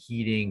home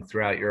heating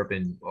throughout Europe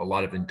and a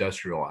lot of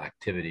industrial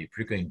activity,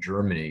 particularly in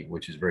Germany,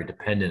 which is very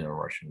dependent on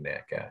Russian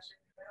gas.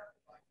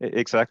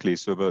 Exactly.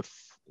 So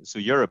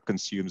Europe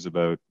consumes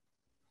about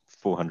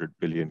 400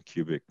 billion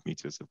cubic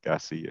meters of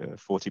gas a year.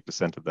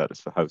 40% of that is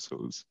for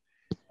households,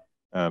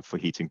 for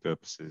heating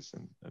purposes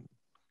and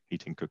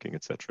heating, cooking,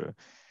 etc.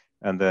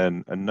 And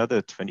then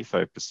another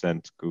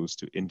 25% goes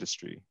to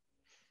industry.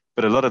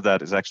 But a lot of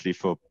that is actually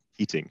for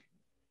heating.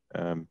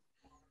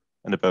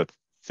 And about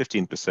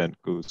 15%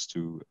 goes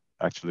to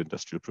actual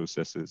industrial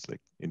processes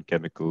like in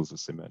chemicals or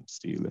cement,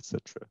 steel,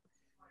 etc.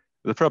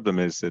 The problem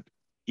is that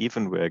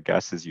even where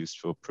gas is used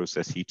for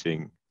process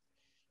heating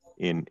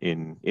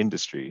in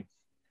industry,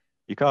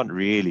 you can't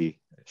really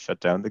shut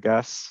down the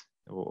gas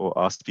or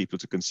ask people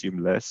to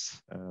consume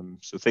less.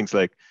 So things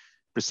like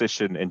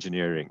precision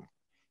engineering,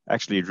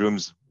 actually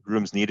rooms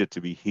needed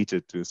to be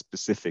heated to a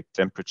specific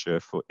temperature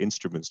for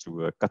instruments to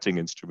work, cutting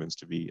instruments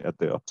to be at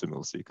their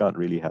optimal. So you can't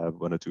really have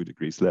 1 or 2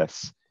 degrees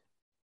less.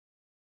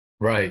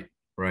 Right.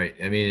 I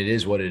mean, it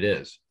is what it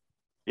is.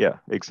 Yeah,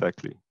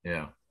 exactly.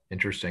 Yeah,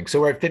 interesting. So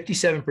we're at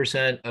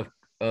 57%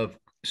 of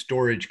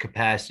storage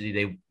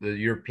capacity. The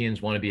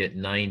Europeans want to be at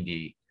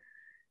 90,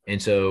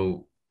 and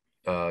so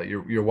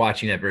you're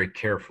watching that very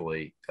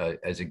carefully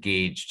as a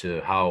gauge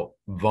to how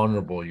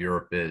vulnerable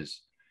Europe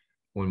is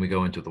when we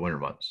go into the winter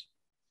months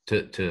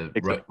to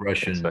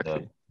Russian.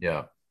 Exactly.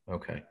 Yeah.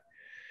 Okay.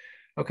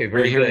 Very good.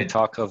 Are you hearing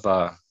talk of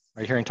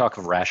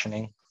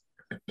rationing,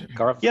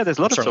 Gaurav? Yeah, there's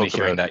a lot of certainly talk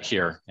hearing about that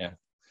here.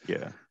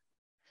 Yeah,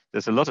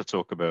 there's a lot of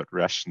talk about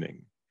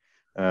rationing.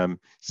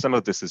 Some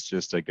of this is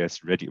just, I guess,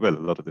 a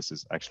lot of this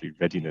is actually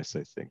readiness,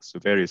 I think. So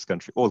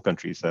all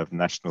countries have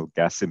national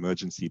gas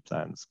emergency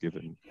plans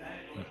given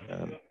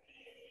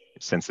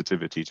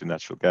sensitivity to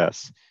natural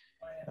gas.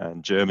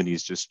 And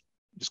Germany's just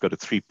got a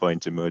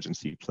 3-point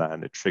emergency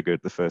plan. It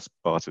triggered the first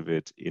part of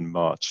it in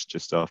March,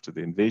 just after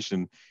the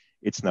invasion.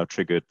 It's now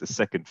triggered the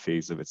second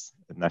phase of its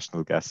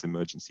national gas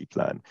emergency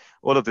plan.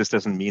 All of this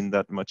doesn't mean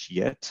that much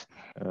yet.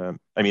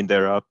 I mean,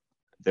 there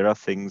are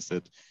things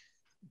that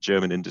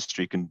German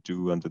industry can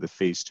do under the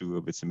phase 2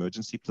 of its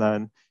emergency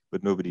plan,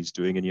 but nobody's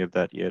doing any of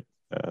that yet.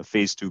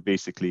 Phase 2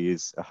 basically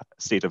is a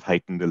state of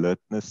heightened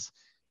alertness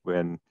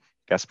when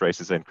gas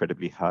prices are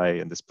incredibly high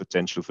and there's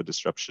potential for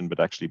disruption, but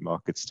actually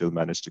markets still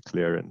manage to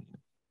clear and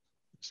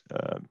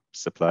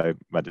supply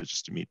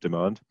manages to meet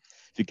demand.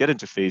 If you get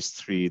into phase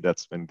 3,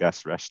 that's when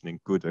gas rationing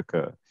could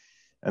occur.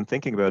 And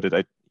thinking about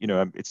it,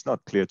 it's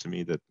not clear to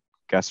me that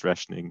gas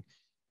rationing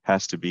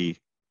has to be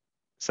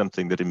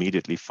something that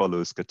immediately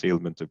follows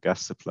curtailment of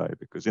gas supply,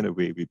 because in a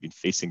way we've been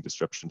facing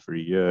disruption for a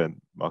year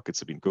and markets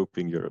have been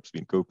coping, Europe's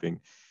been coping.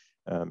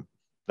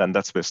 Then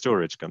that's where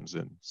storage comes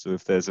in. So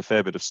if there's a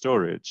fair bit of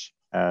storage,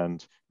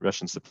 and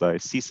Russian supply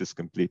ceases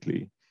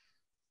completely,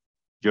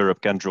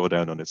 Europe can draw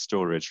down on its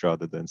storage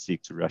rather than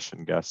seek to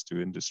ration gas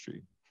to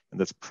industry. And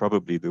that's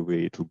probably the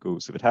way it'll go.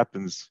 So if it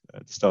happens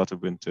at the start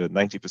of winter,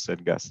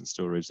 90% gas in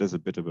storage, there's a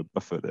bit of a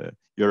buffer there.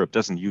 Europe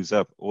doesn't use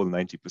up all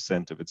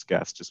 90% of its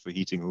gas just for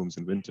heating homes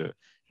in winter.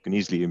 You can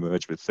easily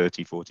emerge with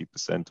 30,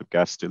 40% of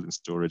gas still in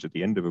storage at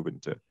the end of a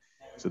winter.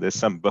 So there's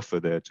some buffer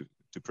there to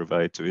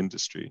provide to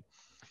industry.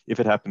 If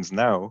it happens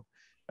now,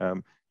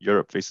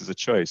 Europe faces a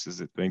choice.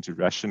 Is it going to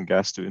ration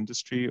gas to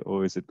industry,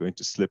 or is it going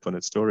to slip on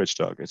its storage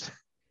target?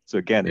 So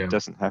again, it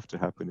doesn't have to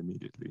happen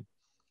immediately.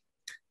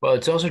 Well,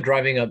 it's also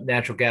driving up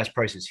natural gas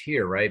prices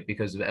here, right?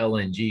 Because of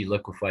LNG,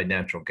 liquefied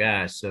natural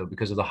gas. So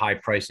because of the high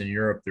price in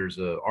Europe, there's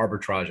a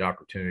arbitrage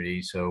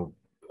opportunity. So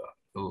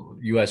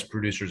U.S.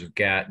 producers of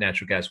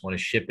natural gas want to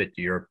ship it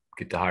to Europe,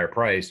 get the higher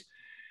price.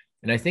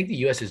 And I think the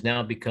U.S. has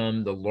now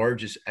become the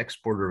largest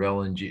exporter of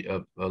LNG,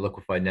 of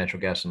liquefied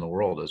natural gas in the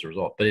world as a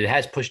result. But it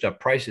has pushed up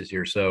prices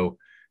here. So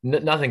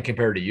nothing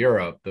compared to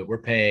Europe, but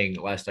we're paying,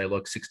 last I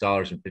looked,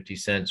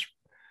 $6.50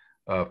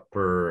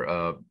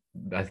 per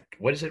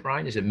what is it,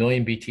 Ryan? Is it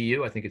million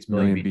BTU? I think it's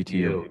million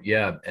BTU.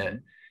 Yeah.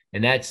 And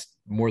that's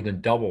more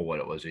than double what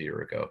it was a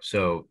year ago.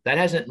 So that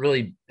hasn't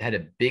really had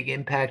a big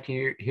impact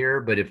here.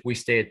 But if we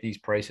stay at these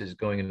prices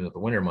going into the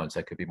winter months,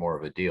 that could be more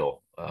of a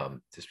deal,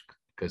 just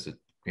because it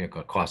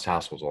costs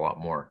households a lot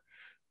more.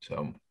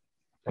 So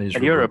and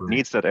Europe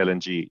needs that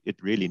LNG.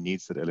 It really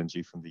needs that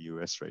LNG from the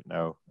US right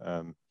now.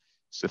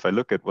 So if I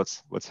look at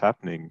what's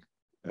happening,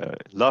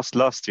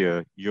 last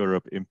year,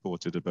 Europe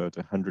imported about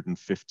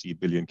 150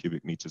 billion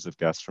cubic meters of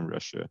gas from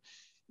Russia.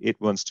 It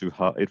wants to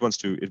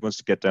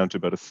get down to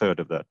about a third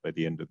of that by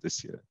the end of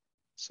this year.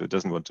 So it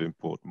doesn't want to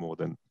import more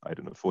than,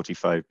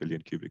 45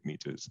 billion cubic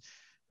meters.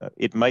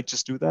 It might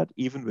just do that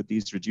even with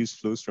these reduced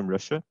flows from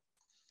Russia.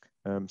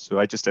 So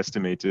I just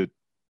estimated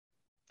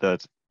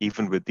that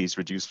even with these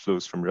reduced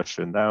flows from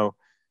Russia now,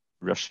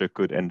 Russia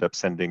could end up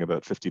sending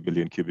about 50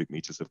 billion cubic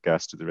meters of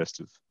gas to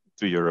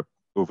Europe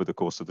over the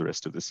course of the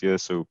rest of this year.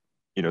 So,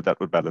 that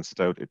would balance it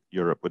out.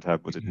 Europe would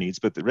have what it needs,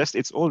 but the rest,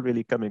 it's all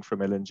really coming from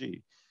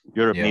LNG.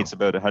 Europe needs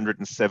about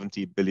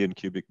 170 billion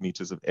cubic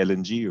meters of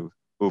LNG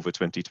over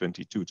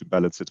 2022 to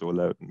balance it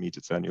all out and meet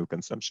its annual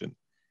consumption.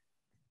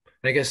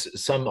 I guess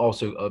some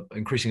also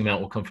increasing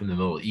amount will come from the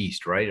Middle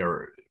East, right?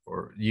 Or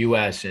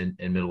US and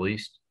Middle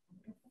East?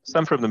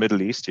 Some from the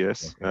Middle East,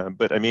 yes. Okay.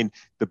 But I mean,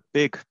 the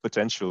big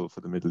potential for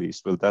the Middle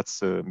East, well,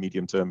 that's a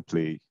medium-term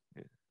play.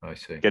 I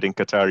see. Getting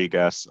Qatari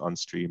gas on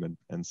stream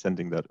and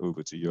sending that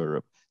over to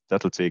Europe.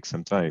 That'll take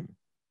some time.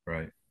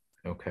 Right.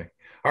 Okay.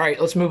 All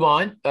right, let's move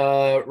on.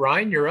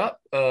 Ryan, you're up.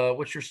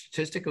 What's your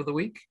statistic of the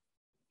week?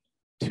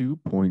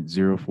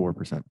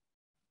 2.04%.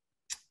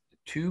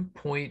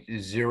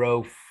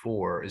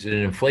 2.04. Is it an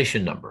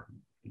inflation number?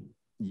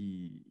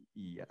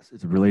 Yes,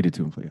 it's related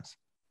to inflation. Yes.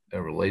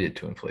 Related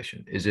to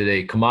inflation. Is it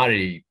a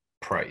commodity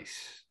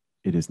price?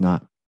 It is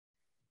not.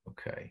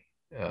 Okay.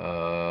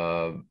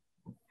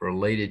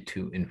 Related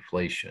to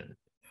inflation.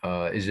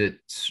 Is it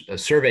a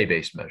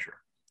survey-based measure?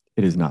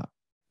 It is not.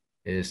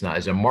 It is not.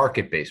 Is it a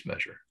market-based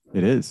measure?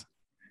 It is.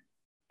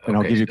 And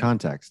I'll give you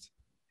context.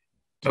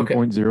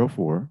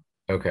 2.04.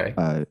 Okay.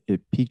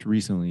 It peaked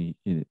recently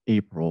in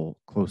April,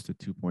 close to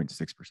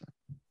 2.6%.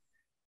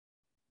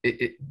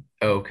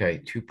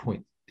 Okay.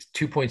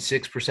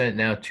 2.6%,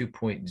 now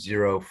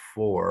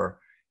 2.04.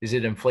 Is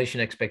it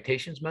inflation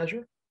expectations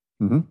measure?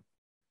 Mm-hmm.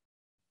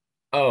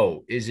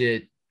 Oh, is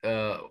it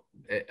it's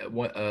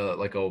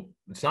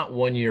not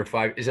 1 year,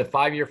 is it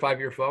 5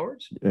 year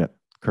forwards? Yeah,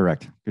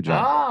 correct. Good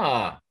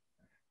job.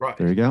 Right.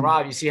 There you go.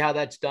 Rob, you see how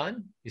that's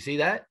done? You see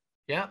that?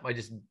 Yeah, I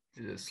just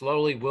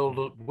slowly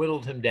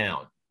whittled him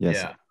down.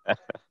 Yes. Yeah.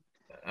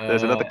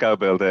 There's another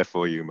cowbell there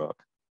for you, Mark.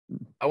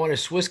 I want a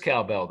Swiss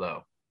cowbell,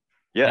 though.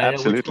 Yeah,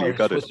 absolutely. You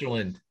got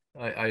Switzerland,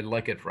 I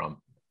like it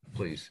from,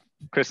 please.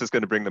 Chris is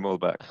going to bring them all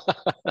back.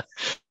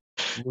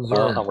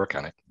 I'll work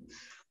on it.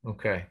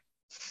 Okay.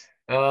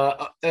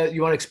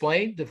 You want to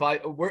explain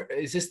where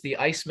is this the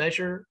ICE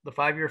measure, the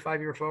 5 year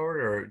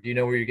forward, or do you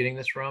know where you're getting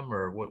this from,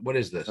 or what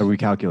is this? We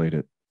calculate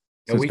it.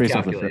 So we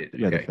calculate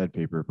it. The Fed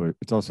paper, but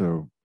it's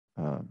also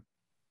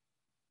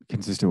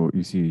consistent with what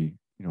you see,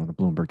 on the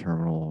Bloomberg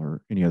terminal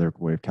or any other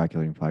way of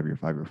calculating 5 year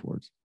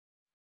forwards.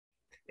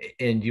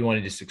 And do you want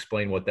to just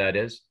explain what that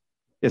is?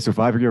 Yeah, so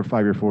 5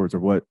 year forwards are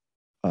what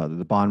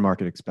the bond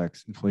market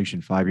expects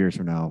inflation 5 years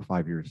from now,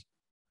 5 years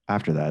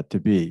after that to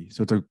be.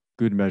 So it's a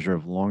good measure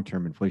of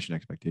long-term inflation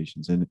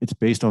expectations, and it's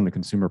based on the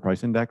consumer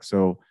price index.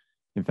 So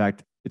in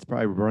fact, it's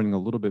probably running a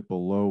little bit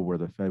below where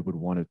the Fed would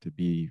want it to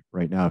be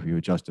right now if you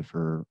adjust it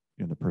for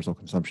the personal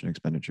consumption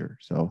expenditure.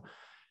 So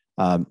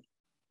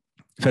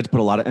Fed's put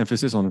a lot of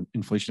emphasis on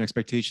inflation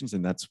expectations,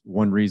 and that's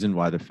one reason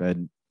why the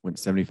Fed went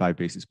 75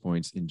 basis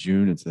points in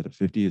June instead of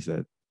 50, is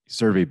that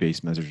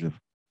survey-based measures of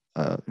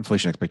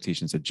inflation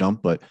expectations had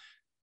jumped. But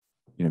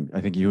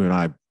I think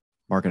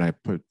Mark and I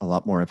put a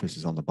lot more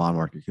emphasis on the bond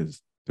market,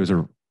 because those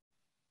are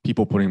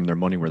people putting their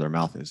money where their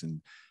mouth is.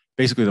 And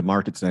basically the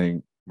market's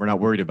saying, we're not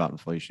worried about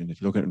inflation.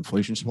 If you look at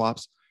inflation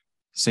swaps,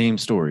 same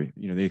story.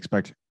 They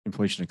expect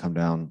inflation to come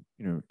down,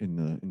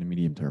 in the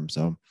medium term.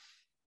 So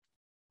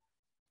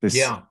this,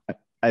 Yeah.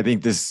 I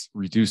think this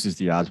reduces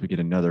the odds we get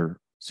another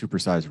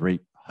supersized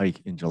rate hike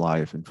in July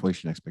if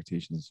inflation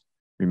expectations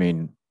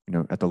remain,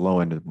 at the low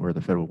end of where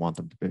the Fed would want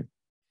them to be.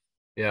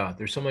 Yeah,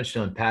 there's so much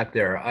to unpack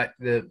there.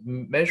 The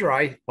measure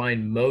I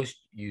find most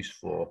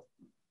useful,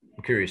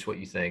 I'm curious what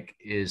you think,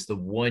 is the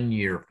 1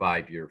 year,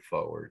 5 year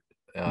forward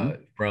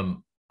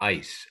from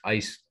ICE.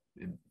 ICE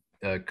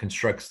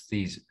constructs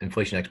these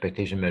inflation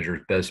expectation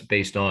measures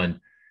based on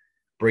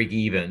break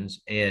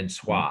evens and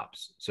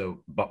swaps.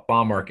 So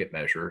bond market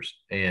measures,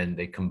 and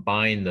they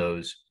combine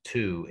those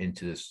two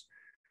into this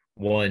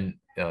one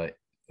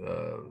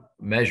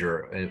measure.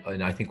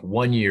 And I think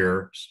 1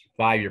 year,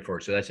 5 year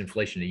forward. So that's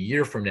inflation a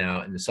year from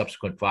now in the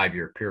subsequent 5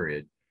 year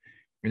period.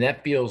 And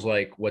that feels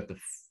like what the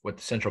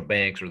central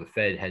banks or the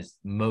Fed has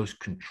most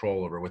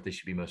control over, what they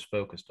should be most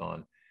focused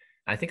on.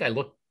 I think I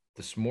looked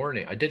this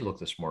morning. I did look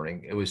this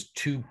morning. It was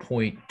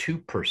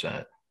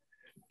 2.2%,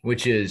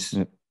 which is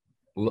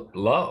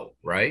low,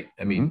 right?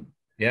 I mean,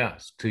 yeah,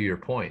 to your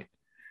point.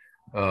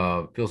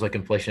 Feels like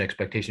inflation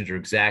expectations are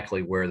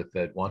exactly where the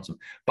Fed wants them.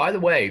 By the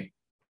way,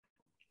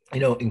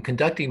 in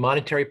conducting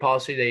monetary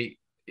policy,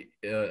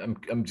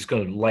 I'm just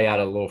going to lay out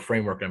a little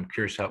framework. I'm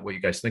curious what you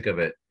guys think of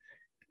it.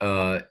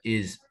 The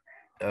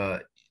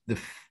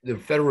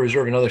Federal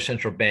Reserve and other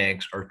central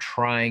banks are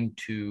trying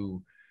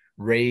to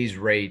raise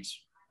rates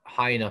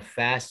high enough,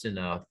 fast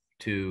enough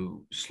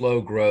to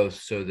slow growth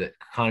so that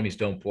economies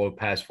don't blow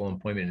past full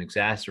employment and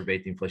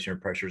exacerbate the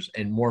inflationary pressures,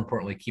 and more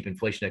importantly, keep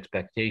inflation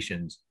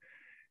expectations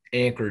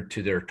anchored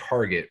to their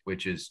target,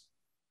 which is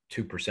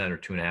 2% or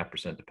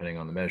 2.5%, depending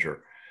on the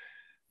measure.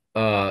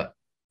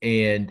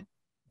 And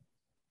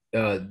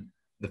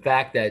the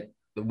fact that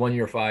the 1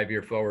 year, 5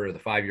 year forward, or the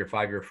 5 year,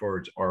 5 year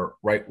forwards are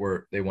right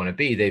where they want to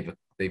be,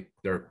 it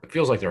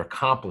feels like they're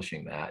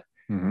accomplishing that.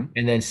 And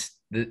then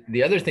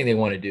the other thing they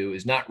want to do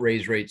is not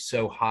raise rates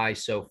so high,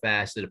 so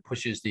fast that it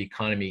pushes the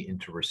economy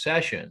into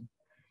recession.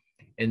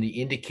 And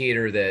the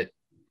indicator that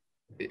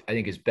I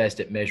think is best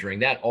at measuring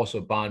that, also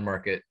bond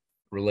market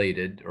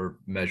related or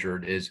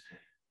measured, is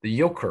the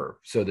yield curve.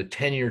 So the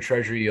 10-year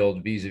treasury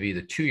yield vis-a-vis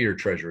the 2-year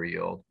treasury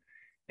yield.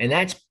 And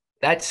that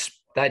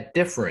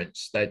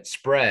difference, that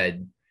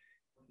spread,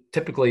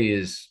 typically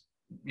is,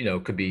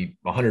 could be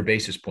 100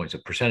 basis points, a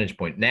percentage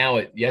point. Now,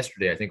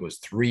 yesterday, I think it was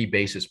 3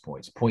 basis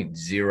points,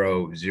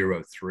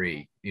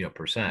 0.003,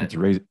 percent. It's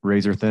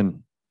razor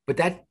thin. But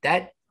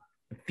that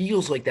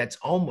feels like that's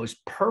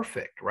almost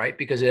perfect, right?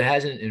 Because it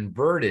hasn't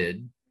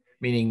inverted,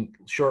 meaning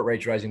short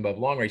rates rising above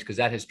long rates, because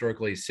that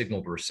historically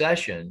signaled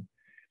recession.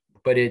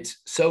 But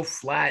it's so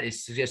flat, it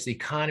suggests the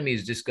economy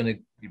is just going to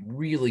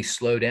really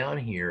slow down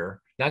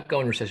here, not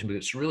go in recession, but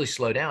it's really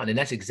slow down. And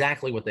that's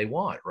exactly what they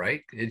want,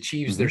 right? It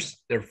achieves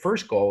their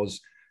first goal is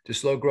to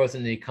slow growth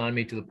in the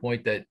economy to the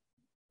point that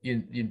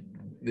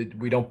that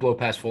we don't blow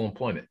past full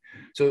employment.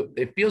 So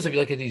it feels, if you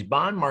look at these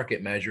bond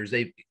market measures,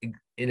 and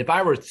if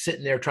I were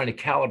sitting there trying to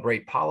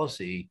calibrate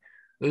policy,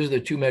 those are the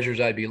two measures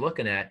I'd be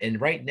looking at.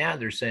 And right now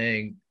they're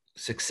saying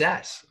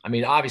success. I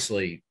mean,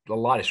 obviously a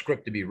lot of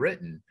script to be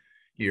written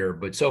here,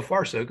 but so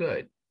far so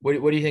good. What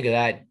do you think of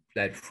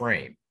that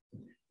frame?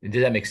 And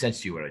did that make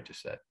sense to you, what I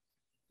just said?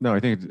 No, I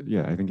think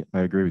I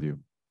agree with you.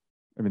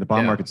 I mean, the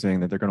bond market's saying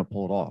that they're going to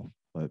pull it off,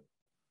 but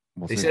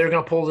they say they're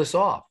going to pull this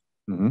off,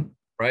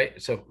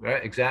 right? So,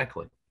 right,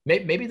 exactly.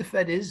 Maybe the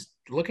Fed is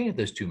looking at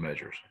those two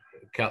measures,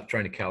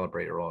 trying to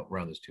calibrate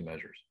around those two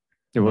measures.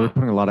 Yeah, well, they're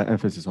putting a lot of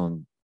emphasis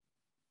on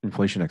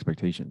inflation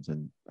expectations,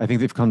 and I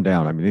think they've come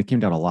down. I mean, they came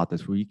down a lot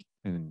this week,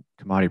 and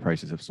commodity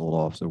prices have sold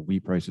off. So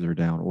wheat prices are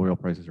down, oil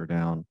prices are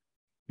down.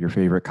 Your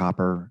favorite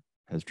copper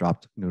has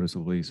dropped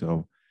noticeably.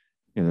 So,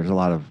 there's a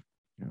lot of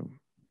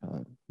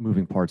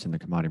moving parts in the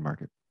commodity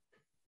market.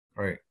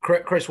 All right,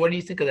 Chris, what do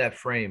you think of that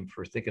frame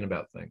for thinking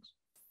about things,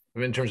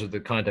 in terms of the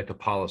conduct of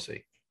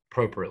policy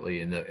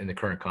appropriately in the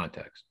current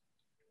context?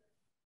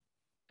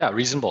 Yeah,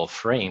 reasonable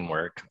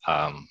framework,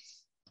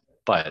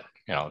 but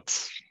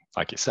it's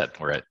like you said,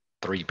 we're at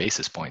 3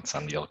 basis points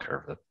on the yield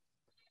curve.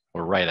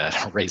 We're right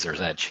at a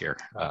razor's edge here.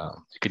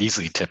 It could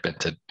easily tip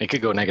into, it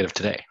could go negative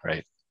today,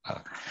 right?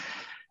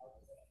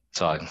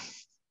 So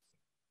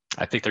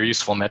I think they're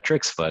useful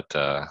metrics, but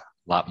a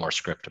lot more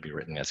script to be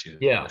written, as you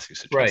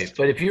suggest. Right.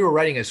 But if you were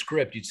writing a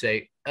script, you'd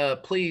say,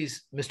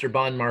 please, Mr.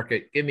 Bond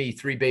Market, give me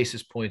 3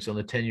 basis points on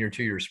the 10-year,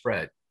 2-year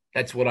spread.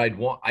 That's what I'd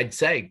want. I'd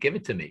say, give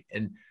it to me,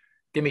 and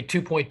give me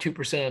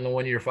 2.2% on the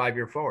 1 year, 5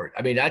 year forward.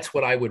 I mean, that's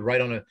what I would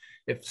write on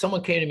if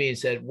someone came to me and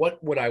said,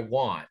 what would I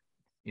want,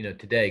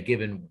 today,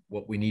 given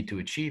what we need to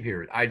achieve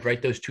here, I'd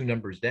write those two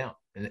numbers down,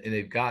 and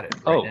they've got it.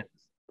 Right now.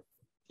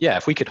 Yeah.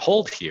 If we could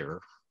hold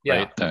here,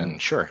 right, then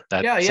sure,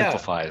 that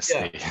simplifies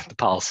the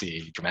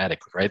policy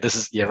dramatically, right? This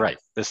is right.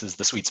 This is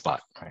the sweet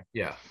spot, right?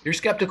 Yeah, you're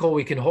skeptical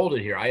we can hold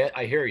it here.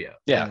 I hear you.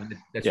 Yeah,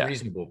 that's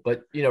reasonable.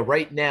 But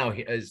right now,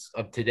 as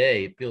of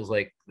today, it feels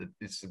like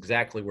it's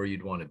exactly where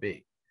you'd want to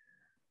be.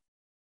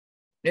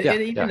 And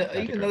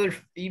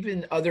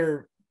even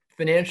other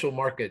financial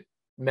market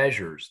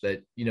measures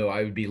that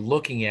I would be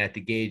looking at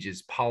to gauge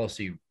is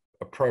policy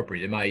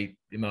appropriate?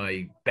 Am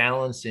I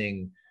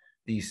balancing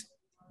these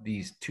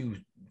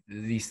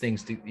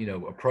things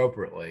to,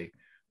 appropriately?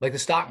 Like the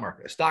stock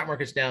market. The stock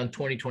market's down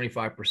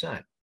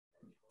 20-25%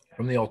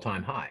 from the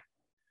all-time high.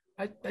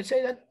 I'd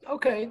say that,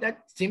 okay, that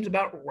seems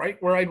about right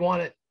where I'd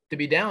want it to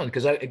be down,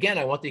 because I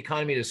want the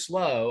economy to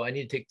slow. I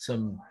need to take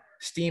some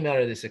steam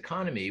out of this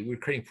economy. We're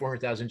creating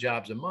 400,000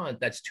 jobs a month.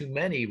 That's too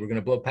many. We're going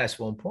to blow past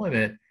full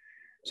employment.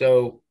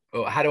 So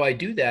how do I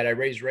do that? I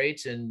raise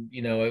rates, and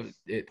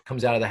it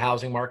comes out of the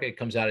housing market, it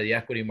comes out of the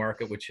equity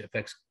market, which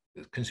affects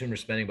consumer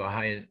spending by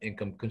high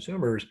income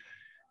consumers.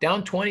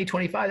 Down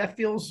 20-25, that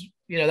feels,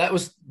 that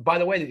was, by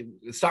the way,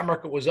 the stock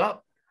market was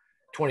up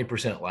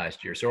 20%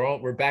 last year. So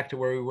we're back to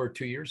where we were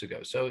 2 years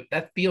ago. So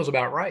that feels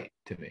about right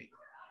to me,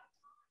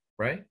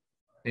 right?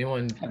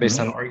 Anyone based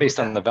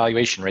on the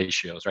valuation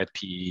ratios, right?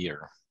 PE,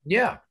 or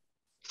yeah,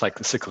 it's like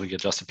the cyclically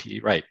adjusted PE,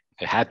 right?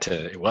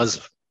 It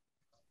was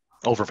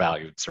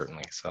overvalued,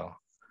 certainly. So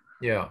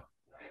yeah.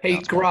 Hey,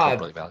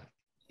 Gaurav, valued.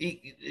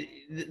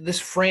 This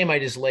frame I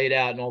just laid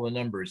out and all the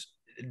numbers,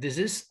 does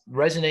this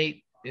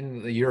resonate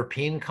in the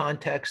European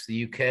context,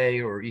 the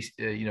UK, or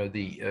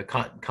the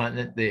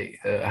continent,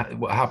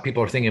 how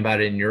people are thinking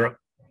about it in Europe?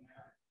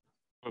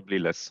 Probably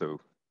less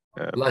so.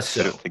 Less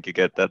so. I don't think you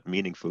get that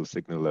meaningful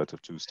signal out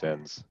of two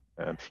stands.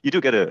 You do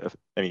get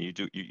you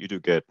do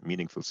get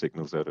meaningful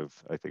signals out of,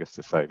 I think it's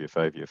the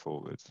 5-year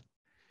forwards,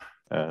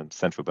 and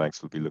central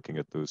banks will be looking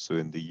at those. So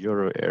in the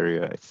euro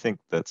area, I think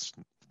that's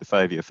the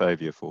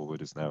 5-year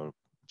forward is now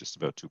just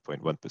about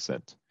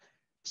 2.1%.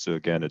 So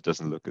again, it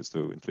doesn't look as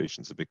though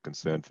inflation is a big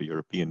concern for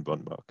European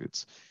bond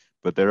markets.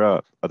 But there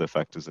are other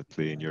factors at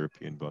play in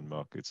European bond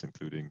markets,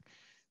 including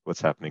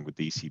what's happening with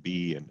the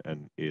ECB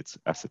and its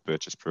asset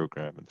purchase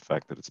program, and the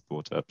fact that it's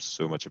bought up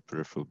so much of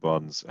peripheral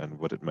bonds, and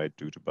what it might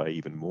do to buy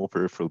even more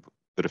peripheral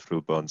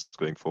bonds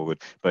going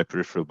forward. By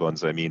peripheral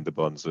bonds, I mean the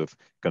bonds of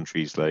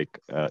countries like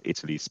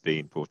Italy,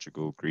 Spain,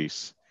 Portugal,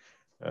 Greece,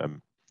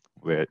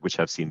 which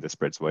have seen the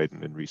spreads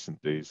widen in recent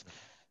days.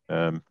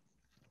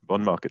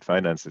 Bond market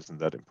finance isn't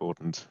that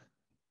important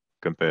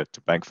compared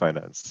to bank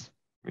finance.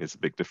 There's a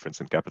big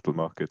difference in capital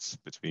markets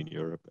between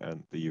Europe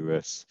and the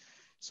US.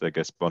 So I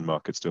guess bond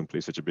markets don't play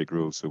such a big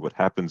role. So what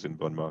happens in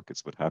bond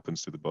markets, what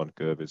happens to the bond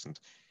curve, isn't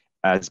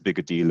as big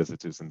a deal as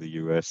it is in the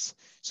US.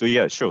 So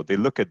yeah, sure, they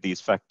look at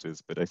these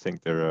factors, but I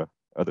think there are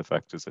other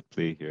factors at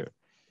play here.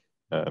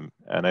 And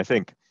I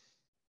think,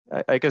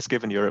 I guess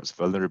given Europe's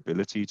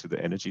vulnerability to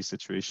the energy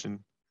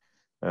situation,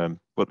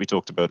 what we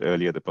talked about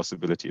earlier, the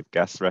possibility of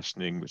gas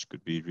rationing, which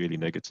could be really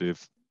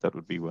negative, that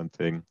would be one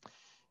thing.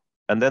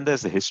 And then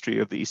there's the history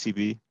of the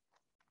ECB.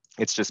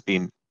 It's just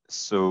been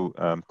so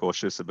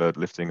cautious about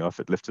lifting off.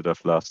 It lifted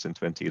off last in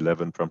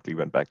 2011, promptly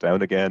went back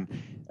down again.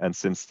 And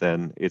since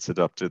then, it's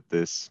adopted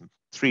this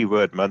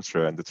 3-word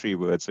mantra, and the 3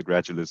 words are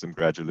gradualism,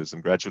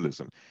 gradualism,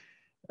 gradualism.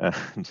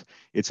 And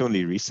it's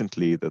only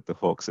recently that the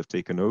hawks have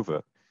taken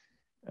over.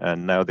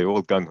 And now they're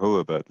all gung-ho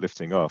about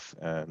lifting off.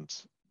 And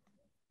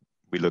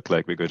we look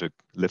like we're going to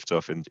lift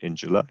off in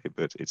July,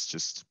 but it's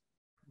just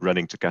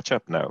running to catch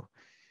up now.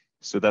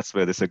 So that's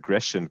where this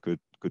aggression could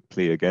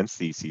play against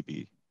the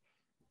ECB,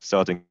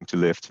 starting to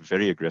lift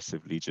very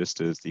aggressively just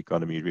as the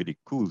economy really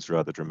cools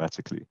rather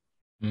dramatically.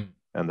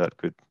 And that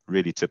could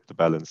really tip the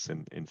balance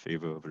in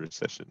favor of a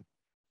recession.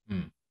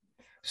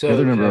 So the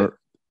other number,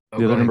 I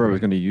was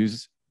going to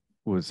use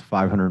was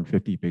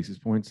 550 basis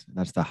points.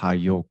 That's the high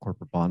yield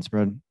corporate bond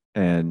spread.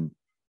 And,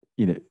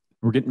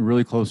 we're getting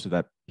really close to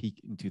that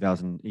peak in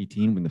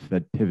 2018 when the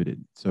Fed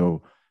pivoted.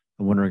 So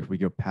I'm wondering if we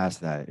go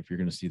past that, if you're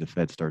going to see the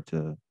Fed start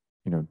to,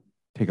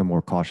 take a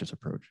more cautious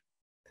approach.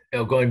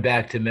 Going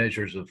back to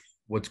measures of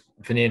what's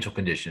financial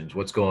conditions,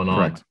 what's going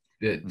on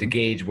to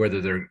gauge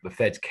whether the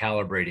Fed's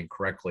calibrating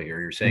correctly, or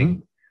you're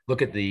saying,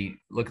 look at the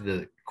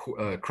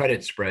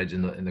credit spreads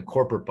in the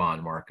corporate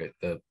bond market,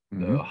 the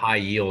high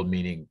yield,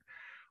 meaning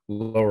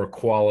lower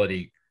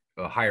quality,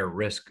 higher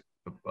risk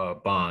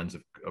bonds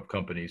of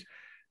companies.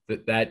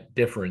 That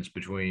difference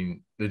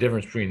between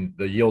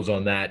the yields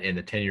on that and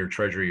the 10-year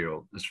treasury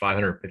yield is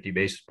 550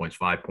 basis points,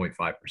 5.5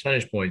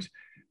 percentage points.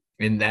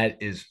 And that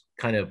is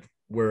kind of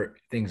where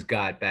things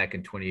got back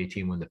in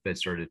 2018 when the Fed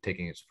started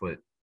taking its foot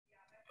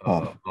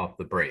off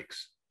the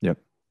brakes. Yep.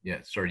 Yeah,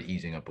 it started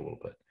easing up a little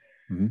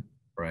bit.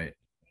 Right.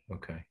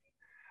 Okay.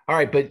 All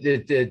right. But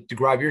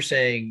Gaurav, you're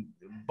saying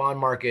bond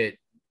market,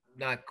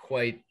 not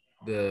quite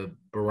the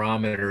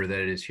barometer that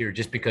it is here,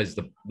 just because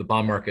the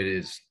bond market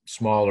is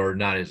smaller,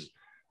 not as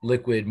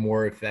liquid,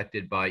 more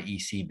affected by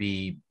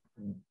ECB,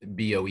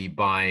 BOE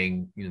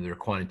buying, their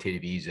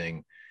quantitative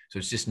easing. So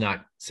it's just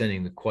not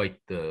sending quite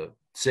the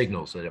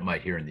signals that it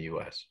might here in the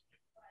US.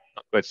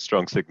 Not quite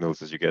strong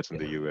signals as you get in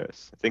the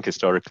US. I think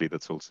historically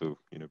that's also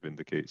been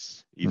the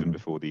case, even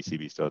before the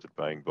ECB started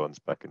buying bonds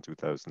back in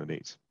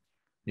 2008.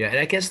 Yeah, and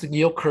I guess the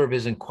yield curve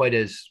isn't quite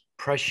as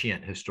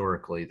prescient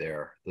historically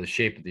there, the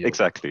shape of the yield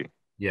curve.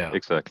 Yeah.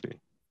 Exactly.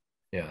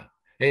 Yeah.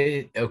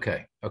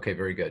 Okay,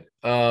 very good.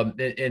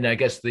 And I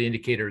guess the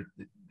indicator,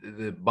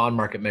 the bond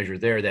market measure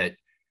there that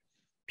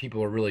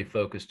people are really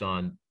focused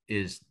on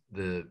is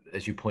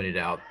as you pointed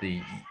out,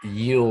 the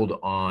yield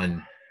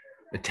on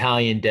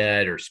Italian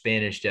debt or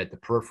Spanish debt, the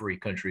periphery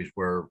countries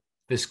where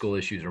fiscal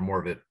issues are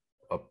more of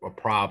a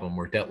problem,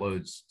 where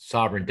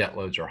sovereign debt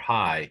loads are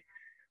high,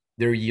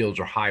 their yields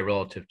are high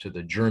relative to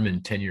the German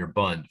 10-year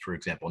bund, for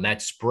example. And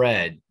that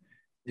spread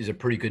is a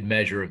pretty good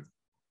measure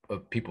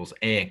of people's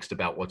angst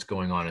about what's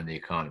going on in the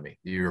economy,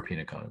 the European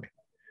economy.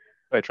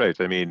 Right.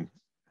 I mean,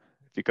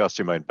 if you cast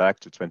your mind back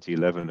to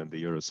 2011 and the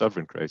Euro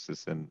sovereign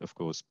crisis, and of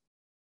course,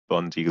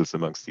 bond yields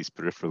amongst these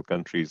peripheral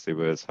countries, they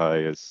were as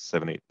high as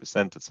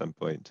 7-8% at some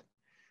point.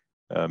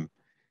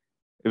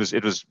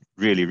 It was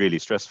really, really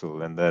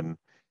stressful. And then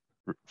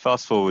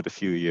fast forward a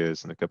few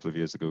years, and a couple of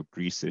years ago,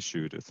 Greece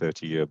issued a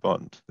 30-year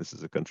bond. This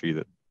is a country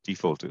that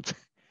defaulted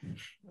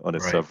on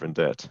its sovereign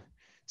debt.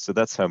 So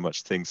that's how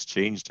much things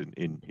changed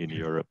in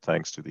Europe,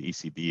 thanks to the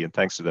ECB and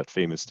thanks to that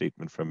famous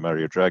statement from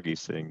Mario Draghi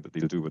saying that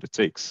they'll do what it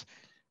takes,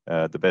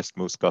 the best,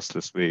 most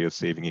costless way of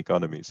saving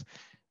economies.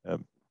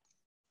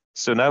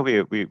 So now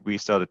we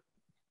started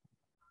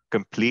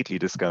completely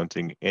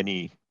discounting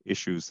any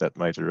issues that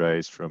might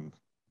arise from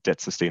debt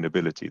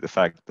sustainability. The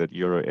fact that some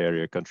Euro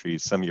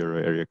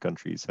area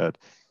countries had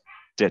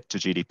debt to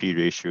GDP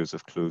ratios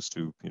of close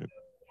to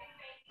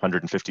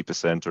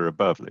 150% or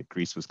above, like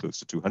Greece was close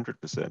to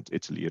 200%,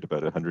 Italy at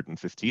about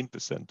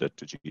 115% debt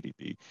to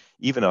GDP.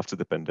 Even after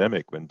the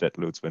pandemic, when debt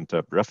loads went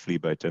up roughly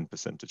by 10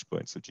 percentage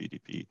points of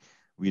GDP,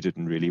 we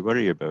didn't really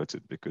worry about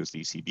it because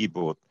the ECB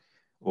bought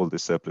all the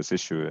surplus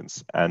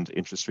issuance and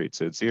interest rates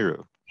at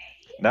zero.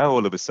 Now,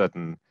 all of a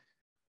sudden,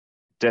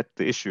 the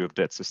issue of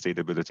debt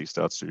sustainability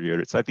starts to rear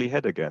its ugly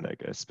head again, I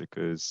guess,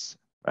 because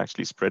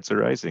actually spreads are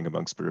rising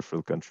amongst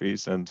peripheral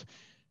countries and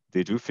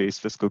they do face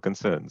fiscal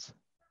concerns.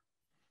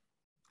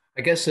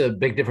 I guess a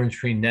big difference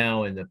between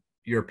now and the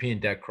European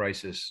debt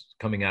crisis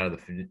coming out of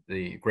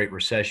the Great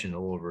Recession a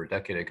little over a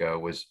decade ago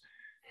was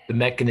the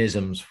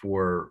mechanisms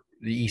for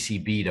the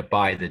ECB to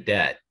buy the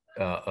debt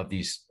of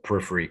these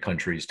periphery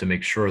countries to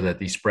make sure that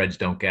these spreads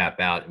don't gap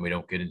out and we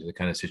don't get into the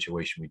kind of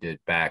situation we did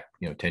back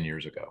 10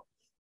 years ago.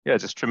 Yeah,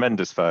 just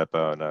tremendous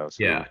firepower now.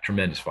 So yeah,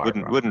 tremendous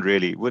firepower. Would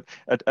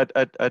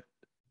I'd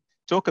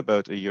talk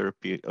about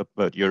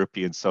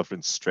European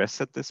sovereign stress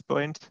at this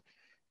point,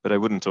 but I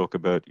wouldn't talk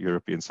about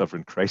European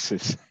sovereign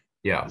crisis.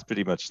 Yeah, it's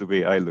pretty much the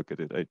way I look at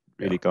it. I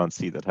really can't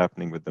see that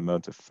happening with the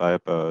amount of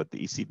firepower at the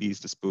ECB's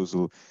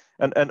disposal,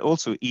 and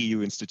also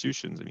EU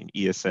institutions. I mean,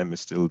 ESM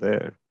is still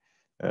there.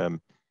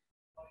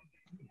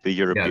 The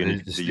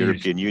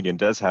European Union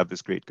does have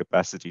this great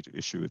capacity to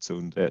issue its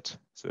own debt.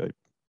 So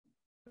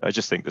I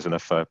just think there's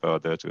enough firepower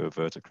there to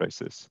avert a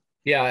crisis.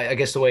 Yeah, I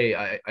guess the way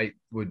I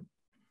would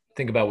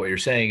think about what you're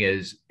saying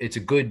is it's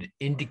a good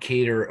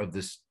indicator of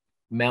this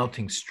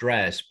mounting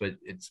stress, but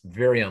it's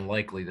very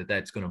unlikely that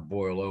that's going to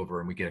boil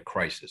over and we get a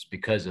crisis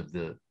because of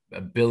the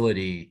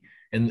ability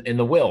and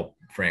the will,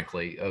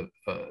 frankly, of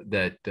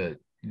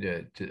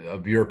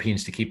of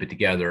Europeans to keep it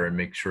together and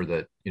make sure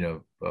that we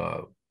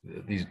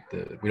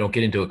don't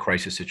get into a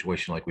crisis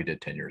situation like we did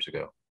 10 years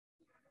ago.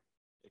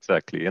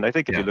 Exactly, and I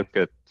think if you look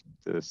at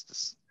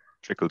this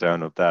trickle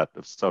down of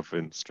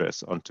sovereign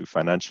stress onto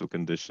financial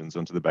conditions,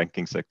 onto the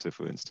banking sector,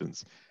 for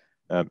instance,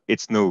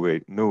 it's no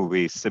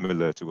way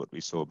similar to what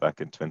we saw back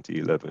in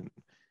 2011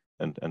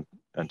 and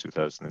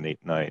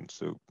 2008-9.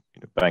 So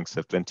banks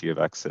have plenty of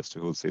access to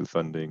wholesale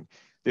funding.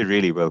 They're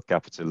really well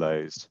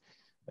capitalized.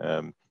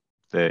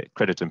 Their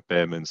credit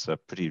impairments are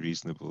pretty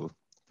reasonable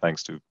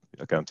thanks to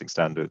accounting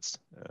standards.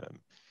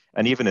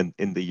 And even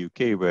in the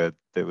UK, where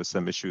there were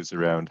some issues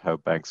around how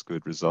banks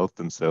could resolve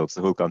themselves,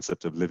 the whole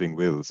concept of living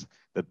wills,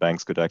 that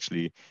banks could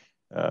actually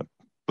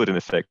put in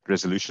effect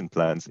resolution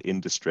plans in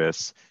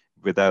distress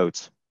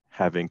without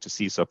having to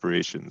cease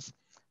operations.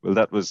 Well,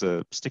 that was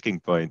a sticking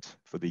point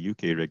for the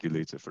UK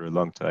regulator for a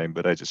long time,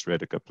 but I just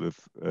read a couple of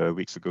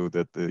weeks ago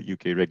that the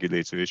UK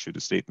regulator issued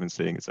a statement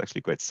saying it's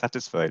actually quite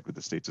satisfied with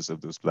the status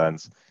of those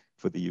plans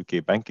for the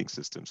UK banking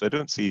system. So I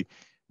don't see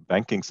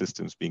banking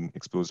systems being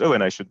exposed. Oh,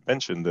 and I should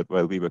mention that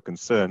while we were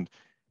concerned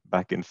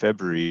back in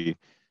February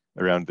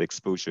around the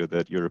exposure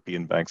that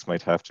European banks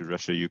might have to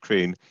Russia,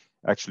 Ukraine,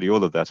 actually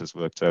all of that has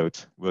worked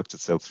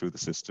itself through the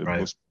system. Right.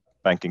 Most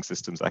banking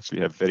systems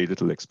actually have very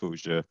little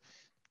exposure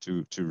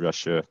to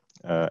Russia,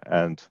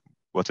 and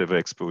whatever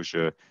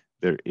exposure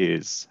there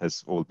is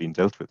has all been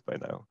dealt with by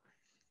now.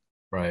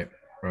 Right.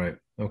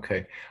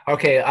 Okay.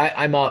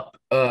 I'm up.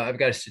 I've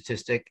got a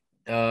statistic.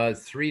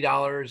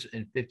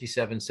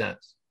 $3.57.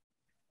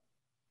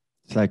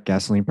 Is that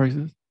gasoline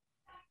prices?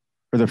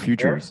 Or the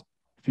futures?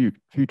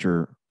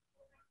 Future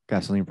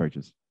gasoline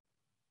prices.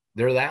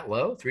 They're that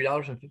low?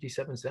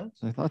 $3.57?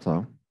 I thought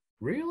so.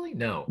 Really?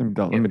 No.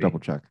 Let me double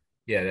check.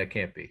 Yeah, that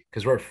can't be.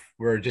 Because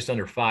we're just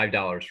under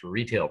 $5 for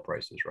retail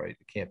prices, right?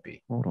 It can't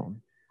be. Hold on.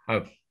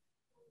 Oh,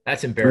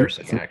 that's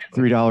embarrassing,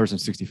 actually.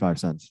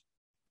 $3.65.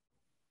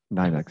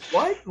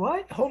 NYMEX.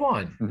 What? Hold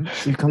on. Mm-hmm.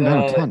 So you've come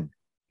down a ton.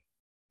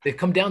 They've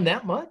come down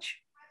that much?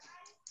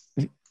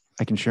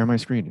 I can share my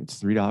screen.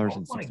 It's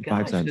 $3.65. Oh my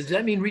gosh. Does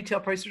that mean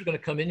retail prices are going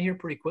to come in here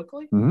pretty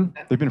quickly? Mm-hmm.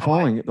 They've been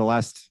falling the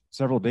last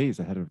several days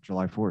ahead of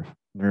July 4th.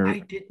 I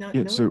did not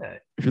know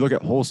that. If you look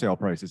at wholesale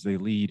prices, they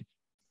lead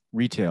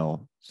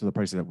retail, so the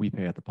prices that we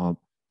pay at the pump,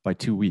 by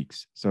 2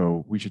 weeks.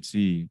 So we should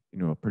see,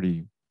 a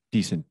pretty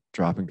decent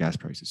drop in gas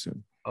prices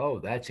soon. Oh,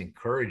 that's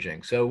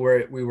encouraging. So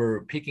we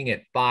were peaking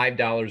at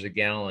 $5 a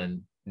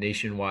gallon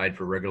nationwide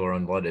for regular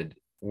unleaded.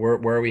 Where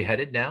are we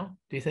headed now,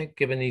 do you think,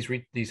 given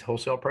these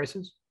wholesale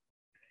prices?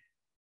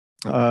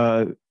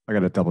 I got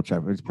to double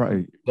check, but it's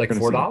probably like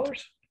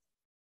 $4.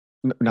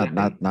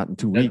 Not in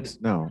 2 weeks.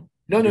 No.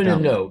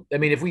 No. I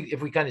mean, if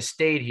we kind of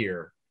stayed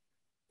here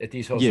at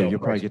these wholesale you'll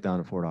prices, probably get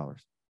down to $4.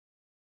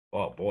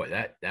 Oh boy,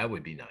 that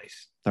would be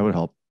nice. That would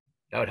help.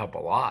 That would help a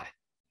lot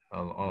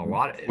on a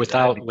lot of,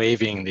 without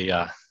waiving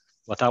the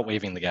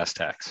gas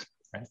tax,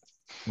 right?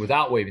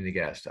 Without waiving the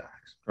gas tax.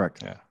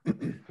 Correct. Yeah.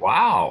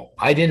 Wow,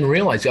 I didn't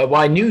realize. Well,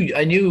 I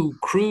knew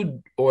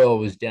crude oil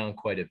was down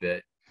quite a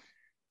bit.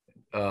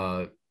 We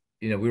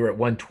were at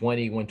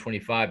 120,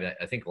 125.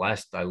 I think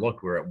last I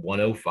looked, we were at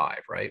 105,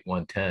 right?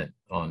 110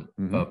 on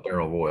a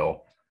barrel of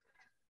oil.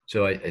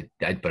 So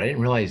but I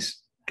didn't realize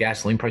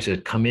gasoline prices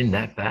had come in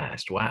that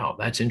fast. Wow,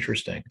 that's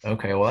interesting.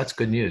 Okay, well, that's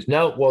good news.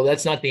 No, well,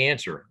 that's not the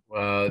answer.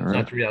 It's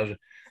not $3.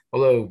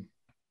 Although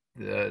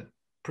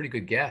pretty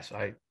good guess.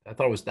 I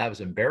thought that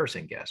was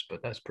embarrassing guess,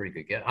 but that's pretty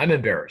good guess. I'm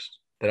embarrassed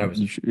that I was.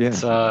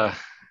 It's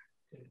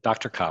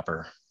Dr.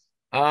 Copper.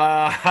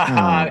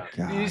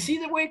 You see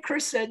the way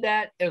Chris said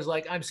that? It was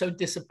like, I'm so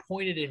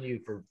disappointed in you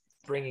for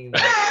bringing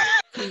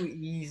that too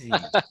easy.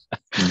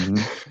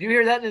 Do you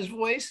hear that in his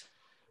voice?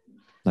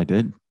 I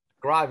did.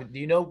 Gaurav, do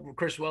you know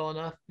Chris well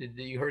enough? Did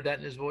you heard that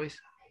in his voice?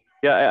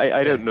 Yeah,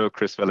 I don't know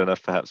Chris well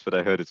enough, perhaps, but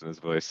I heard it in his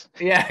voice.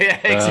 Yeah,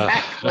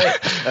 exactly.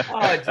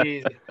 Oh,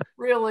 geez.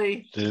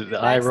 Really? The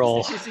eye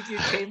roll. Statistic you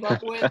came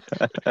up with?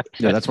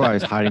 Yeah, that's why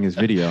he's hiding his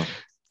video.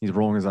 He's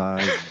rolling his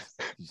eyes.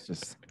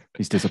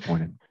 He's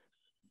disappointed.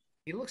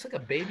 He looks like a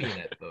baby in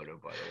that photo,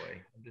 by the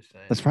way. I'm just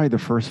saying. That's probably the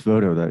first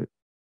photo that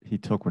he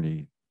took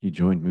when he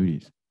joined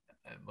Moody's.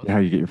 How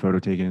you get your photo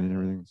taken and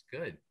everything. It's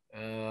good.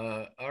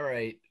 All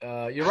right.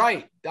 You're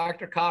right.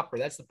 Dr. Copper.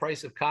 That's the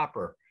price of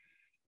copper.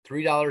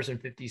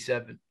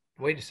 $3.57.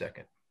 Wait a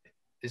second.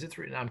 Is it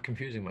three? No, I'm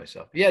confusing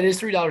myself. Yeah, it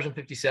is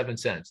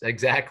 $3.57.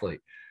 Exactly.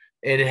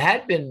 And it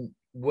had been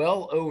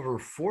well over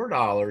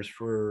 $4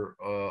 for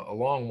a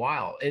long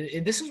while.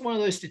 And this is one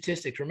of those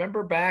statistics.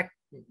 Remember back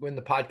when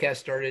the podcast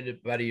started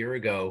about a year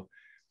ago,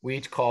 we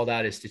each called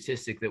out a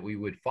statistic that we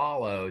would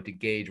follow to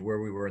gauge where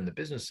we were in the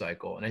business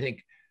cycle. And I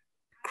think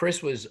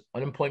Chris was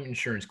unemployment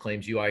insurance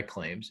claims, UI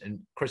claims. And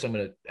Chris, I'm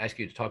going to ask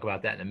you to talk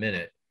about that in a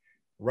minute.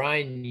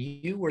 Ryan,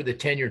 you were the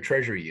 10-year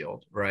treasury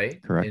yield,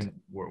 right? Correct. And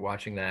we're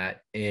watching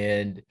that.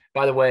 And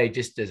by the way,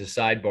 just as a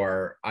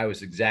sidebar, I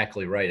was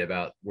exactly right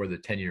about where the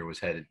 10-year was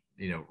headed,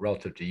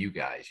 relative to you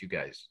guys. You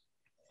guys,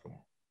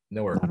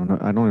 nowhere. I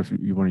don't know if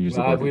you want to use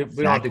the word. We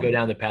don't have to go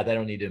down the path. I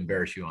don't need to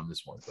embarrass you on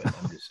this one, but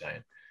I'm just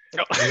saying.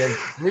 And then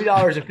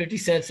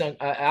 $3.50 on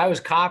I was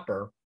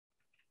copper.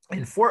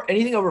 And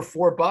anything over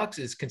 $4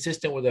 is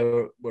consistent with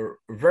a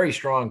very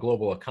strong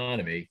global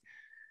economy.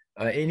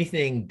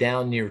 Anything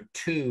down near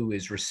 2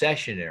 is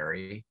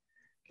recessionary,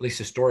 at least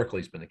historically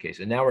has been the case.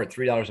 And now we're at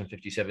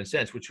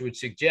 $3.57, which would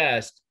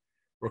suggest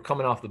we're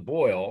coming off the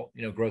boil.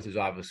 Growth is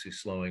obviously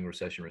slowing,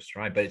 recession risk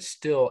trying, but it's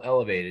still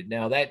elevated.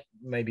 Now that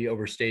may be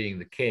overstating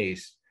the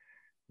case,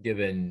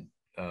 given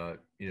the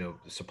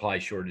supply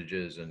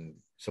shortages and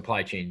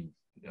supply chain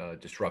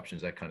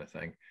disruptions, that kind of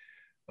thing.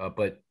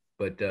 But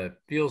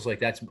feels like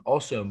that's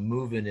also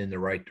moving in the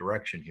right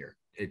direction here.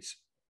 It's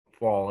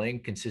falling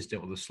consistent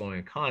with a slowing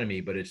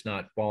economy, but it's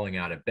not falling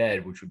out of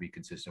bed, which would be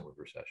consistent with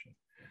recession.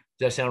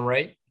 Does that sound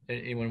right?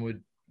 Anyone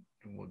would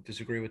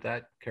disagree with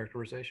that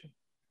characterization?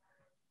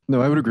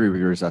 No, I would agree with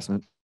your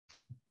assessment.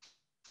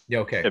 Yeah.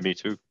 Okay. Yeah, me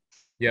too.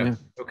 Yeah.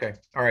 Okay.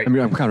 All right. I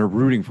mean, I'm kind of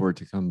rooting for it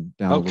to come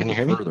down. Oh, can you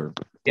hear me? Further.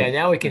 Yeah.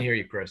 Now we can hear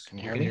you, Chris. Can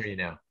you hear we me? can hear you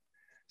now.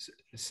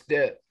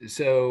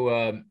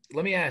 So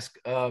let me ask.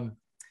 Well,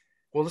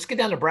 let's get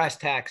down to brass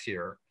tacks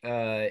here.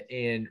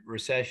 And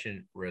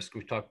recession risk.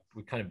 We've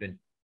kind of been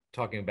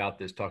talking about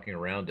this, talking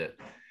around it,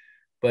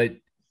 but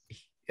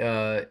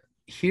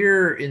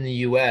here in the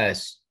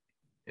U.S.,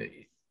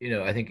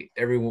 I think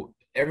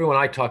everyone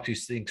I talk to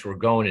thinks we're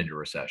going into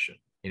recession.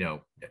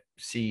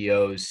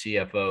 CEOs,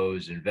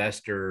 CFOs,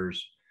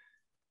 investors,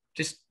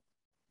 just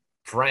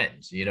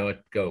friends. They're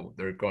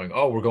going,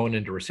 oh, we're going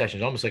into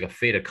recession. It's almost like a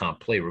fait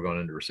accompli. We're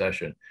going into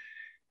recession.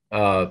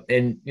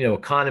 And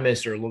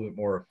economists are a little bit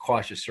more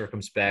cautious,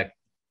 circumspect,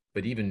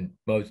 but even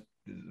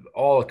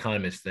all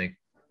economists think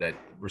that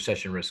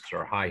recession risks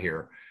are high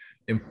here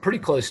and pretty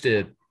close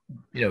to,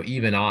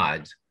 even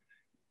odds.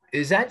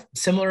 Is that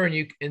similar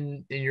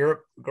in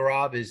Europe,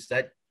 Gaurav? Is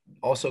that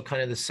also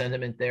kind of the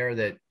sentiment there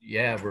that,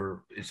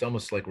 it's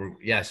almost like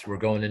we're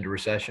going into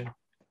recession?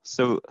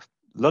 So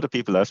a lot of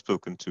people I've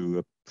spoken to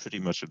are pretty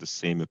much of the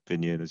same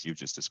opinion as you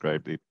just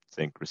described. They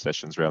think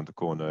recession's around the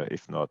corner,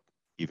 if not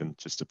even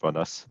just upon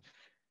us.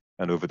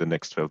 And over the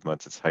next 12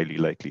 months, it's highly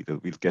likely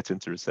that we'll get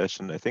into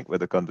recession. I think where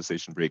the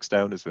conversation breaks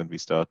down is when we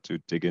start to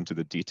dig into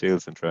the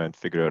details and try and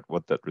figure out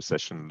what that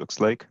recession looks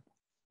like.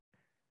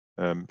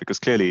 Because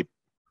clearly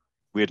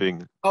we're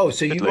doing... Oh,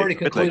 so you've already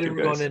concluded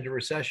we're going into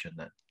recession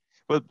then?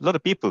 Well, a lot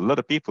of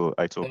people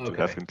I talked to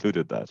have Okay.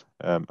 concluded that.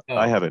 I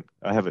Oh, haven't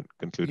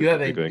concluded that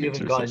we're going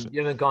into recession.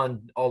 you haven't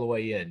gone all the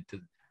way in to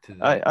the.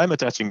 I'm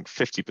attaching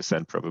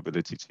 50%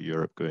 probability to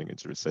Europe going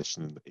into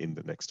recession in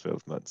the next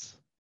 12 months.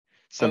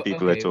 Some Oh,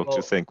 people I okay. talk to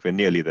Well, think we're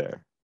nearly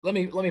there. let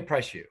me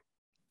press you.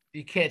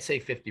 You can't say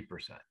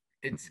 50%.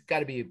 It's got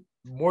to be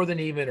more than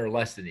even or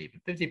less than even.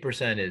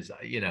 50% is,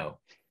 All you're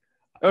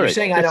right,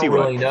 saying I don't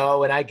 51. really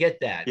know, and I get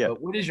that. Yeah,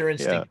 But what is your yeah.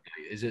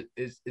 instinct?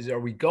 Is are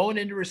we going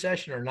into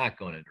recession or not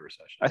going into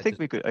recession? I think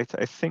we could. I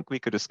think we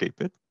could escape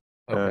it.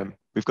 Okay.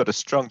 We've got a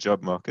strong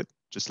job market,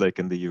 just like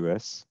in the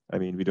US. I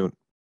mean, we don't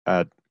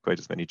add quite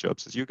as many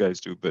jobs as you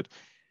guys do, but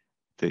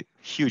the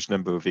huge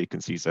number of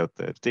vacancies out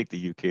there. Take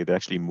the UK, there are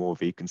actually more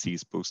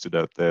vacancies posted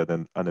out there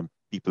than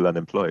people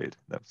unemployed.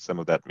 Now, some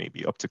of that may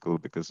be optical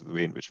because of the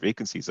way in which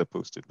vacancies are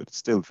posted, but it's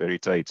still very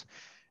tight.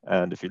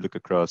 And if you look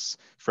across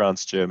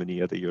France,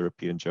 Germany, other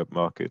European job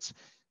markets,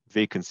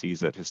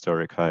 vacancies at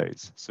historic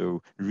highs.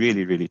 So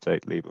really, really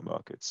tight labor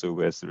market. So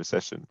where's the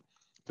recession?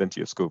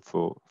 Plenty of scope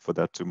for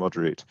that to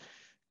moderate.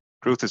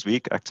 Growth is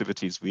weak,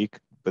 activity is weak,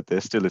 but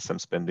there still is some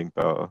spending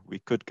power. We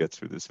could get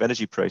through this. If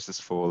energy prices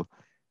fall,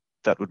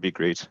 that would be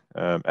great.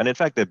 And in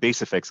fact, there are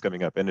base effects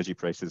coming up. Energy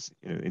prices,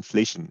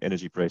 inflation,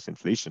 energy price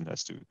inflation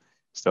has to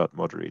start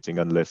moderating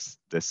unless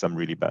there's some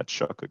really bad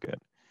shock again.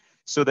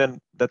 So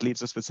then that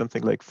leaves us with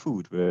something like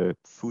food, where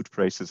food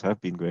prices have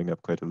been going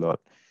up quite a lot,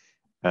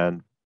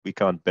 and we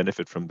can't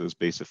benefit from those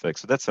base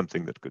effects. So that's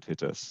something that could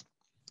hit us.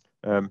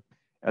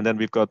 And then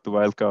we've got the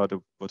wild card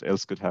of what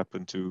else could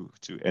happen to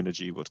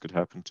energy, what could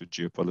happen to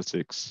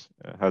geopolitics,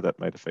 how that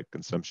might affect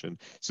consumption.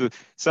 So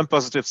some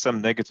positives,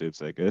 some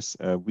negatives, I guess.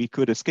 We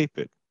could escape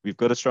it. We've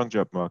got a strong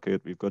job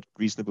market. We've got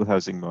reasonable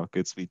housing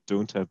markets. We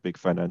don't have big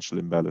financial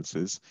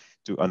imbalances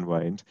to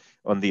unwind.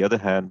 On the other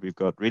hand, we've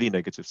got really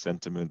negative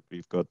sentiment.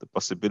 We've got the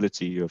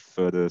possibility of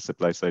further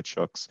supply side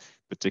shocks,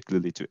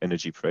 particularly to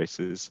energy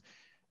prices.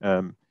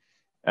 And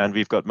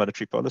we've got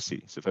monetary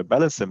policy. So if I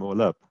balance them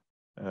all up,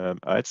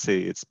 I'd say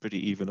it's pretty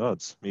even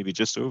odds, maybe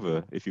just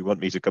over. If you want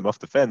me to come off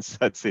the fence,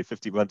 I'd say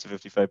 51 to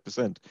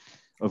 55%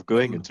 of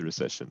going into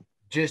recession.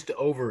 Just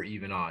over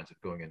even odds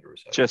of going into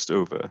recession. Just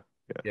over,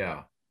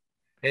 yeah.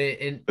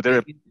 But there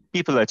are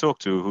people I talk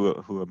to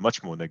who are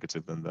much more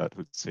negative than that,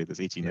 who'd say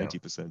there's 80,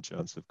 90%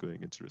 chance of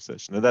going into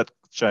recession. And that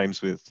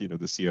chimes with, the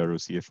CRO,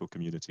 CFO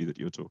community that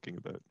you're talking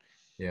about.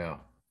 Yeah.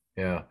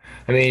 Yeah.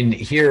 I mean,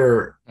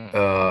 here,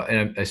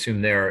 and I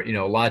assume there,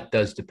 a lot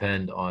does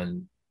depend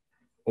on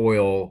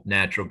oil,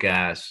 natural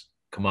gas,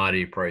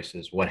 commodity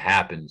prices, what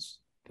happens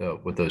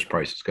with those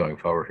prices going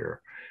forward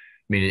here.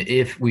 I mean,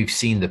 if we've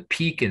seen the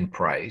peak in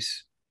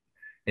price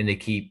and they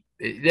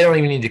don't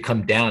even need to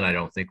come down, I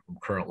don't think, from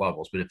current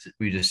levels, but if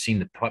we just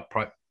seen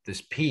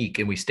this peak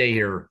and we stay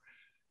here,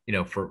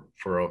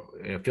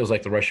 it feels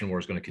like the Russian war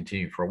is going to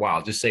continue for a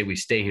while. Just say we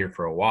stay here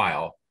for a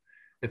while,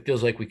 it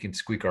feels like we can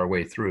squeak our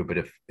way through. But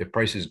if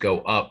prices go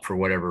up for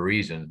whatever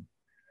reason,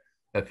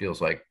 that feels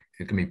like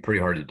it can be pretty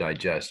hard to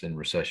digest and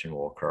recession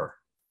will occur.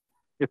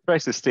 If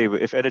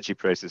energy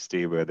prices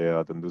stay where they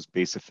are, then those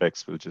base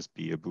effects will just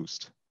be a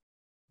boost.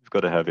 We've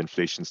got to have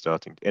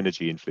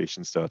energy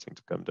inflation starting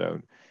to come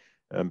down.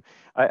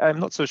 I'm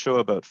not so sure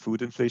about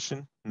food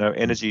inflation. Now,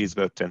 energy is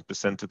about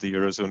 10% of the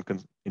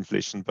Eurozone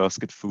inflation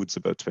basket. Food's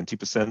about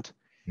 20%.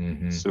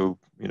 Mm-hmm. So,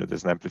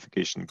 there's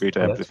an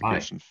greater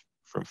amplification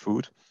from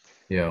food.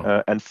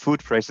 Yeah. And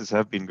food prices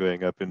have been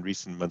going up in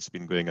recent months,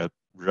 been going up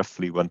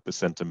roughly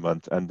 1% a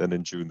month. And then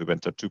in June, they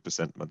went up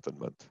 2% month on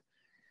month.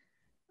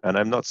 And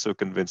I'm not so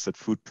convinced that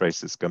food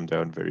prices come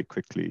down very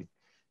quickly.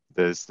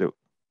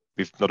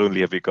 We've not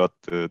only have we got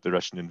the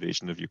Russian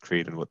invasion of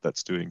Ukraine and what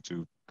that's doing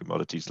to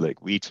commodities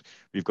like wheat,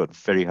 we've got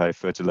very high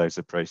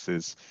fertilizer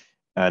prices.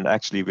 And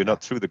actually, we're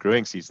not through the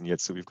growing season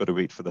yet. So we've got to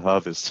wait for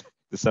the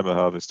summer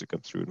harvest to come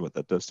through and what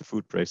that does to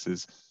food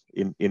prices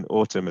in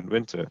autumn and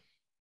winter.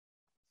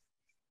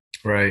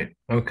 Right.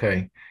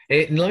 Okay.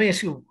 And let me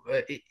ask you,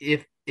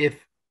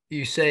 if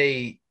you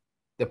say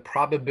the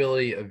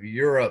probability of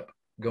Europe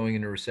going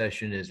into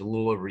recession is a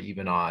little over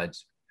even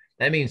odds,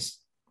 that means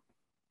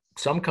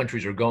some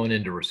countries are going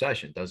into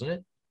recession,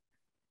 doesn't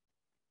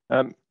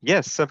it?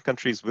 Yes, some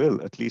countries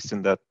will, at least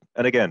in that.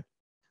 And again,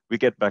 we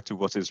get back to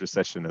what is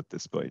recession at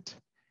this point.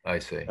 I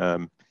see.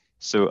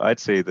 So I'd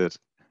say that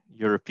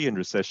European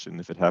recession,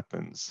 if it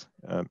happens,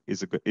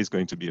 is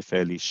going to be a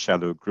fairly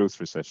shallow growth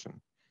recession.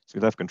 So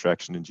you'll have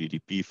contraction in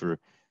GDP for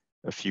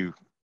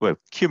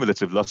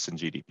cumulative loss in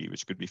GDP,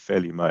 which could be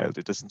fairly mild.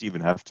 It doesn't even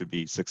have to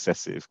be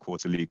successive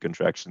quarterly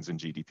contractions in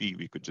GDP.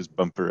 We could just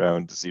bump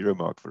around the zero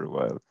mark for a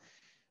while.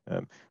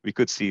 We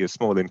could see a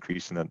small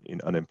increase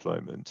in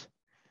unemployment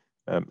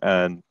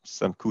and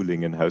some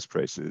cooling in house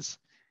prices.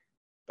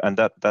 And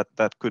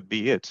that could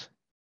be it.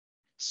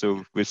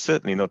 So we're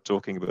certainly not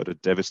talking about a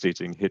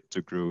devastating hit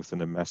to growth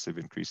and a massive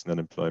increase in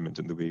unemployment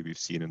in the way we've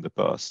seen in the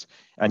past.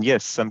 And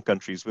yes, some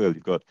countries will.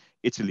 You've got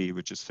Italy,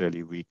 which is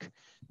fairly weak.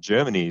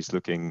 Germany is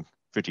looking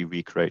pretty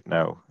weak right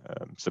now,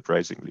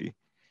 surprisingly.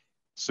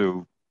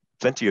 So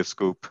plenty of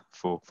scope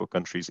for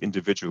countries,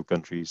 individual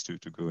countries, to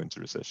go into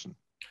recession.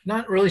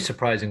 Not really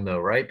surprising though,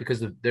 right?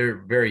 Because they're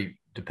very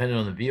dependent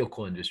on the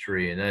vehicle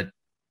industry, and that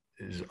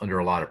is under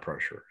a lot of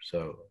pressure.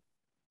 So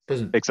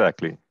doesn't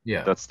exactly.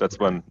 Yeah. That's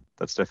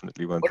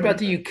definitely one What thing. about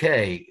the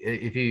UK?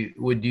 If you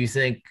would, do you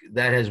think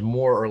that has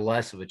more or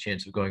less of a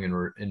chance of going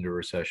into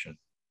recession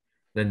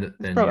than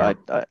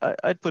Europe?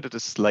 I'd put it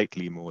as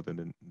slightly more than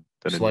in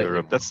Slightly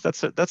Europe. more.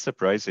 That's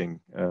surprising.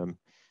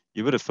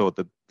 You would have thought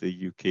that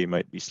the UK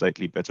might be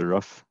slightly better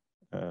off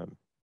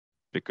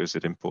because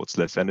it imports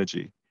less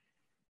energy,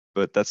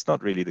 but that's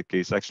not really the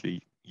case.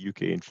 Actually,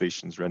 UK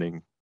inflation is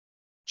running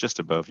just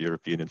above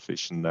European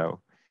inflation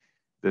now.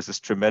 There's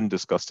this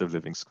tremendous cost of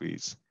living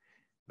squeeze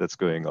that's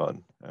going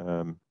on.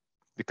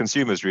 The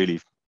consumer is really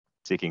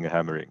taking a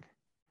hammering.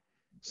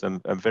 So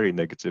I'm very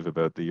negative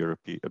about the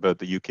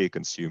UK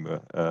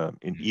consumer,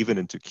 even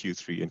into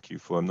Q3 and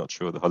Q4. I'm not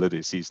sure the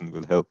holiday season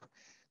will help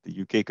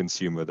the UK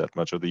consumer that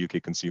much, or the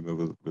UK consumer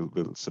will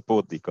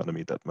support the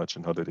economy that much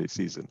in holiday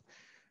season.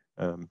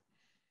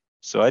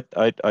 So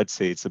I'd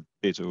say it's a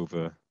bit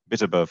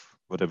above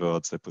whatever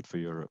odds I put for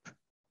Europe.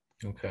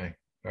 Okay.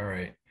 All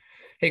right.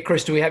 Hey,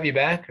 Chris, do we have you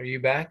back? Are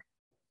you back?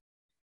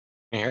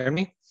 Can you hear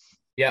me?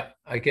 Yeah,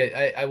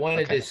 I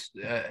wanted this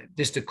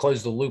just to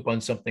close the loop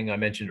on something I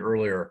mentioned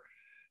earlier,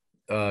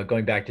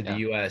 going back to the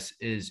U.S.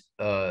 is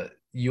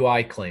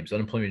UI claims,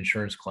 unemployment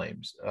insurance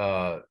claims.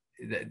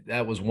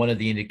 That was one of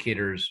the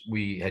indicators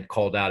we had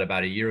called out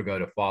about a year ago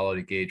to follow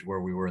to gauge where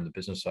we were in the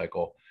business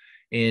cycle.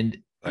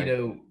 And Right.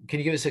 Can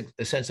you give us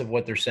a sense of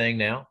what they're saying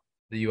now,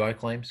 the UI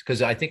claims?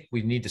 Because I think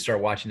we need to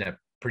start watching that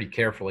pretty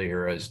carefully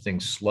here as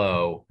things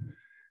slow.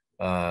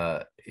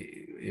 That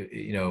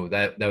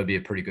would be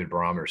a pretty good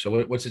barometer.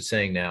 So what's it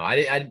saying now?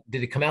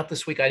 Did it come out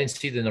this week? I didn't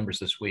see the numbers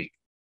this week.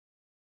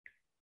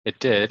 It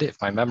did. If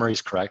my memory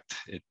is correct,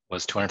 it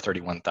was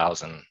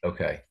 231,000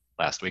 Okay.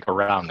 last week,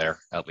 around there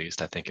at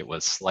least. I think it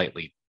was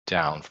slightly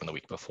down from the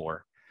week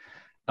before,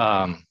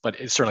 but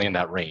it's certainly in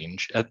that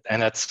range,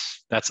 and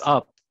that's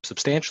up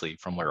substantially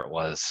from where it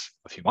was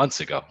a few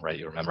months ago, right?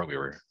 You remember we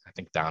were, I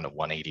think, down to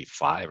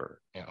 185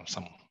 or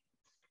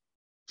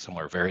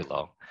somewhere very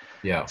low.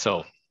 Yeah.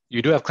 So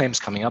you do have claims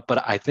coming up,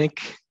 but I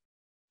think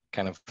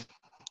kind of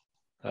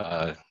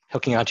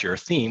hooking onto your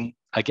theme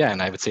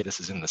again, I would say this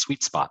is in the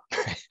sweet spot,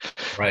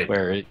 right?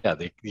 Where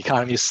the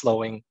economy is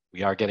slowing.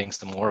 We are getting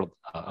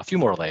a few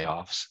more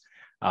layoffs,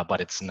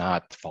 but it's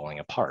not falling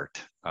apart.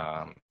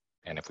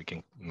 And if we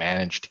can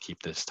manage to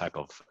keep this type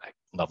of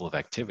level of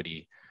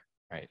activity,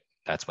 right,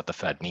 that's what the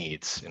Fed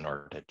needs in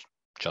order to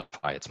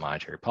justify its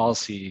monetary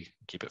policy,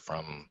 keep it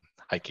from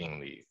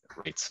hiking the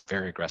rates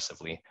very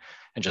aggressively,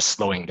 and just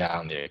slowing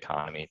down the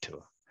economy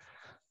to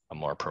a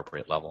more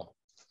appropriate level.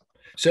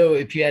 So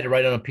if you had to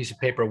write on a piece of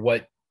paper,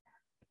 what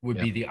would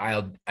be the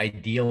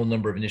ideal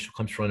number of initial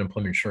claims for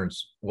unemployment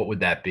insurance? What would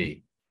that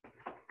be?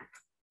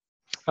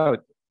 Oh,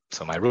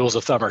 so my rules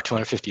of thumb are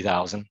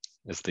 250,000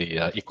 is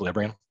the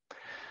equilibrium.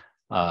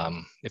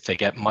 If they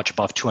get much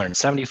above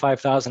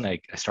 275,000, I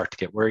start to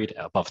get worried.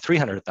 Above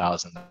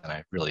 300,000, then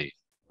I really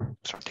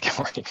start to get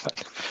worried.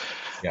 But,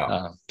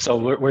 so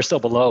we're still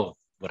below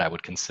what I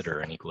would consider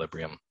an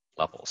equilibrium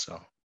level.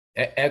 So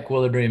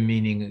equilibrium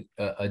meaning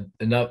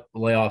enough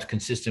layoffs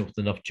consistent with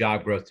enough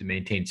job growth to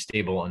maintain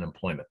stable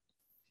unemployment.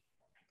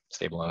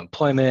 Stable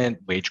unemployment,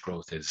 wage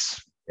growth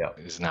is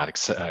not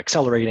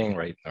accelerating,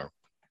 right? Or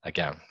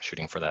again,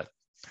 shooting for that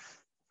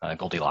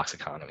Goldilocks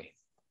economy.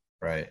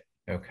 Right.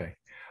 Okay.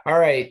 All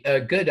right.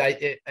 Good.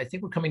 I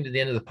think we're coming to the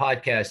end of the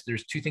podcast.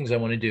 There's two things I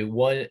want to do.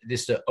 One,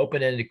 just an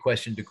open-ended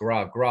question to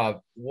Gaurav.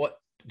 Gaurav, what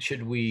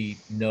should we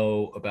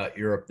know about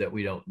Europe that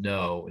we don't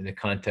know in the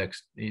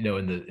context,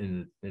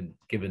 in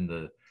given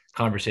the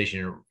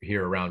conversation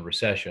here around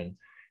recession?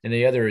 And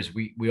the other is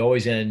we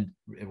always end,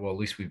 well, at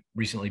least we've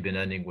recently been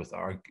ending with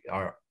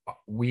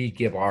we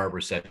give our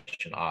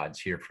recession odds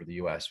here for the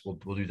US.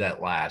 We'll do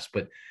that last,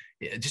 but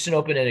just an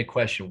open-ended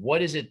question.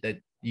 What is it that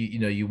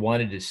you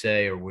wanted to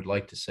say or would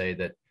like to say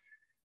that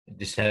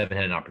just haven't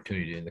had an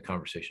opportunity in the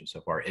conversation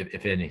so far,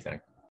 if anything?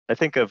 I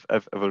think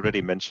I've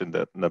already mentioned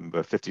that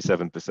number,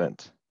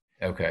 57%.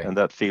 Okay. And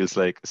that feels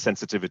like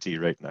sensitivity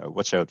right now.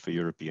 Watch out for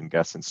European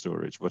gas and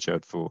storage. Watch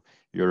out for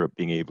Europe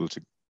being able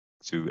to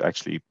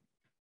actually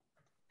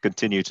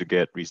continue to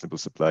get reasonable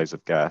supplies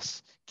of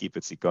gas, keep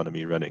its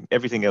economy running.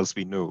 Everything else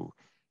we know,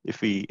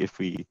 if we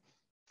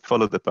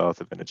follow the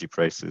path of energy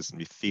prices and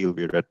we feel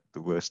we're at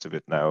the worst of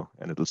it now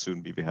and it'll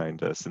soon be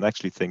behind us, and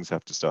actually things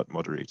have to start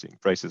moderating.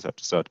 Prices have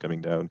to start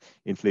coming down.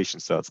 Inflation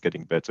starts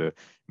getting better.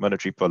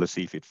 Monetary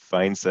policy, if it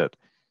finds that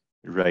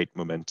right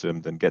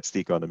momentum, then gets the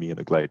economy in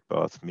a glide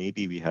path.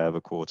 Maybe we have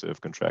a quarter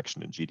of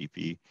contraction in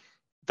GDP.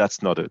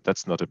 That's not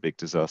a big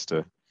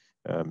disaster.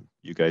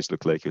 You guys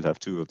look like you'll have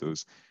two of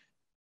those.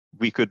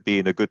 We could be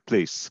in a good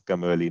place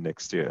come early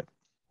next year.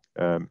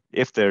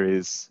 If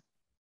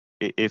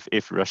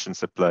Russian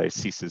supply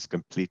ceases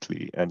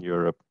completely and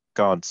Europe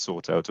can't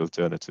sort out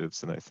alternatives,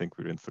 then I think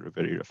we're in for a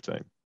very rough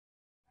time.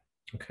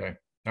 Okay.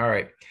 All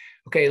right.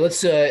 Okay.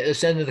 Let's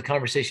end the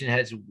conversation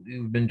as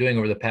we've been doing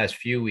over the past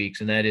few weeks,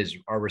 and that is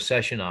our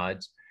recession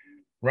odds.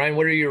 Ryan,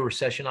 what are your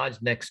recession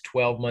odds next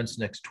 12 months,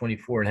 next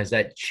 24? And has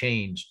that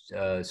changed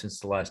since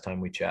the last time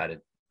we chatted?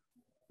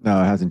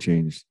 No, it hasn't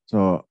changed.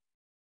 So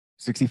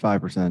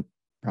 65%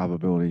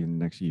 probability in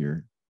the next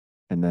year.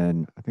 And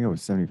then I think it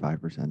was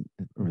 75%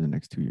 over the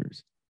next 2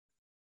 years.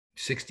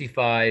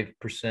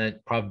 65%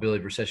 probability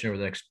of recession over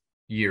the next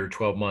year,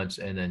 12 months,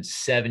 and then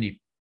 70.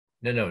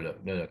 No,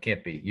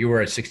 can't be. You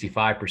were at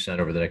 65%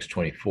 over the next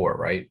 24,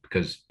 right?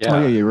 Because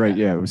Oh yeah, you're right.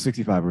 Yeah, it was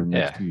 65 over the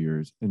next 2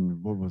 years.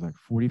 And what was like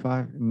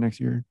 45 in the next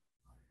year?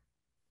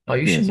 Oh,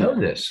 you should know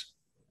this.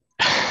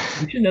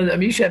 You should know that. I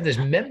mean, you should have this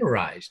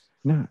memorized.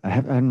 No, I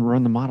haven't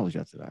run the models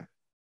yet today.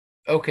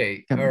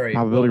 Okay. All right.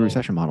 Probability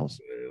recession models.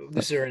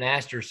 This is an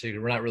asterisk.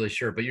 We're not really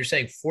sure, but you're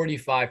saying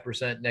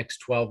 45% next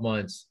 12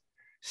 months,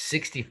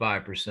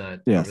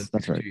 65%. Yes,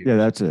 that's right. Yeah,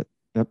 that's it.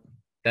 Yep.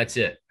 That's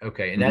it.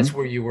 Okay. And that's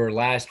where you were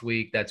last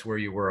week. That's where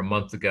you were a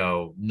month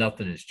ago.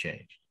 Nothing has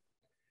changed.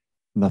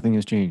 Nothing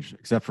has changed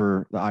except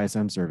for the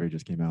ISM survey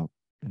just came out.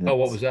 Oh,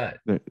 what was that?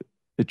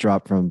 It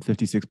dropped from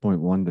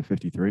 56.1 to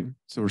 53.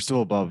 So we're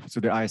still above. So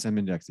the ISM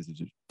index is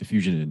a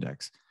diffusion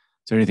index.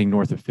 So anything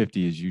north of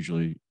 50 is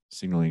usually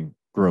signaling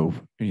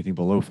growth. Anything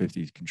below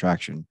 50 is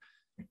contraction.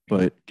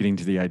 But getting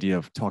to the idea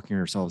of talking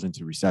ourselves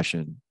into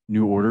recession,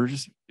 new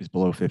orders is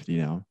below 50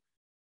 now,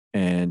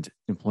 and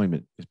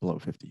employment is below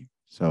 50.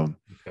 So,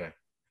 okay.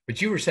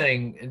 But you were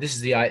saying, and this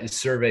is the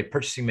survey,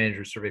 purchasing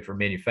manager survey for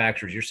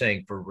manufacturers. You're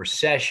saying for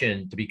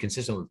recession to be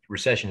consistent with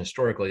recession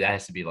historically, that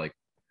has to be like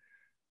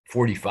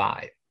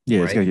 45. Yeah,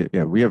 right? It's gonna get,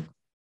 yeah, we have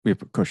a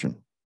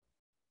cushion.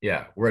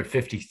 Yeah, we're at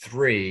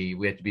 53.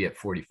 We have to be at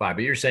 45.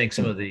 But you're saying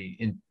some of the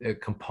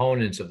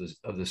components of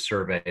the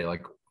survey,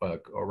 like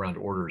around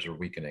orders, are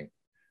weakening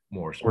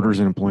more. Orders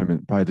and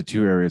employment, probably the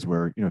two areas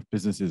where if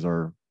businesses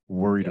are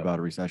worried about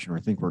a recession or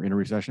think we're in a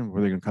recession,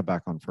 where they're going to cut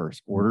back on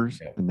first?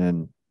 Orders and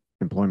then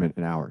employment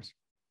and hours.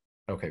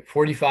 Okay,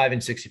 45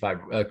 and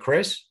 65.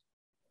 Chris?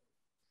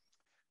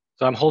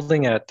 So I'm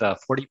holding at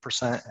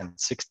 40% and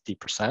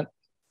 60%,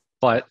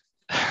 but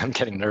I'm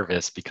getting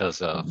nervous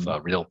because of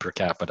real per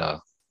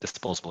capita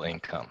disposable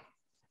income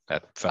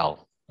that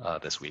fell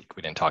this week.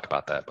 We didn't talk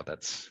about that, but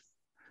that's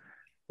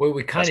well,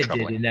 we kind of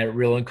did in that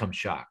real income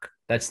shock.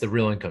 That's the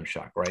real income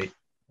shock, right?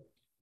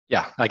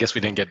 Yeah, I guess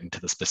we didn't get into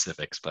the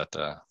specifics, but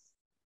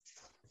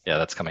yeah,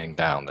 that's coming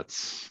down.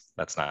 That's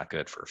not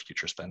good for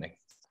future spending.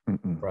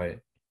 Right.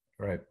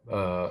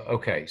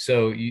 Okay,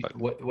 so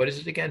what is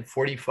it again?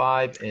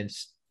 45 and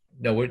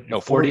no,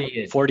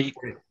 40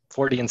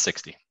 and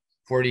 60.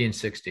 40 and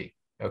 60.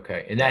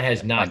 Okay, and that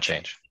has not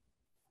changed.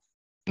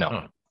 No.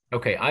 Huh.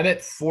 Okay, I'm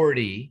at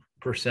 40%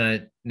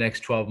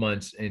 next 12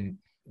 months and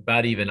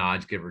about even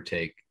odds, give or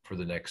take, for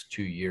the next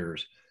 2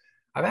 years.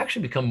 I've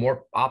actually become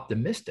more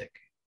optimistic,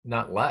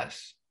 not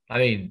less. I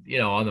mean,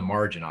 on the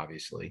margin,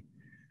 obviously.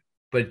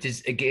 But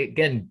just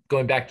again,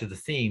 going back to the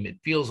theme, it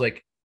feels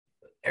like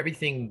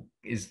everything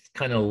is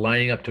kind of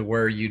lining up to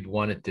where you'd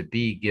want it to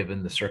be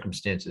given the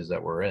circumstances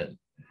that we're in.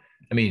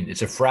 I mean,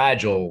 it's a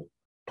fragile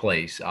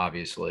place,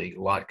 obviously.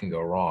 A lot can go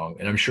wrong,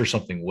 and I'm sure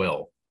something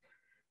will.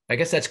 I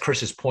guess that's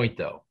Chris's point,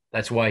 though.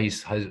 That's why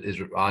his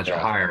odds are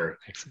higher.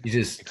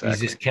 He's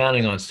just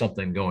counting on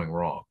something going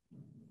wrong.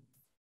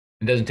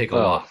 It doesn't take a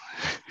lot.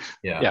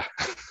 Yeah.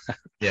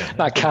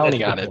 Not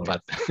counting on it,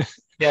 but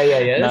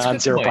yeah. That's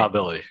non-zero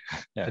probability.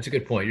 Yeah. That's a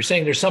good point. You're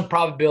saying there's some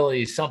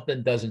probability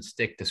something doesn't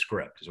stick to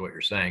script, is what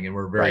you're saying, and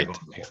we're very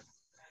vulnerable.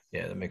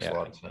 Yeah, that makes a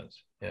lot of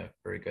sense. Yeah,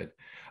 very good.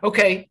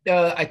 Okay,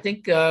 I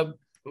think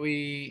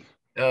we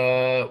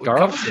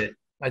covered it.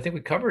 I think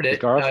we covered it. Did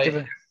Gaurav give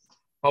it?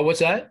 Oh, what's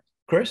that,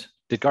 Chris?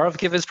 Did Gaurav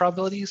give his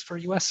probabilities for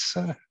U.S.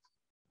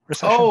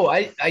 recession? Oh,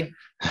 I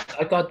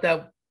thought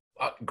that.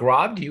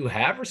 Gaurav, do you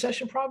have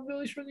recession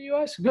probabilities for the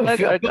U.S.?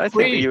 I think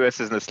the U.S.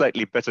 is in a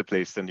slightly better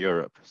place than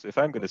Europe. So if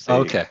I'm going to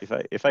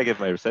say, if I give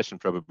my recession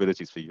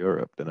probabilities for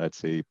Europe, then I'd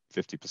say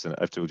 50%.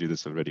 I've told you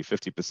this already,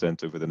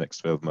 50% over the next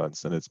 12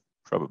 months, and it's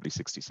probably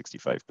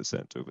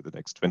 65% over the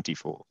next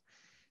 24.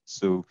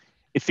 So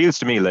it feels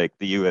to me like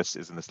the U.S.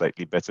 is in a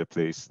slightly better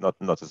place,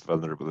 not as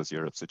vulnerable as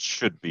Europe. So it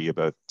should be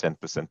about 10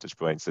 percentage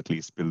points at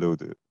least below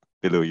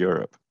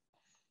Europe.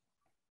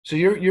 So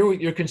you're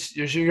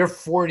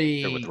 40.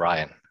 You're with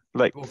Ryan.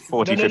 Like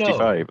 40,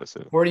 55 or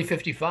so. 40,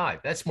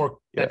 55. That's more,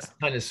 that's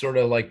kind of sort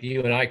of like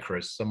you and I,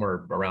 Chris,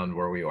 somewhere around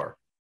where we are.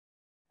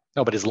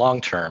 No, but his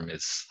long-term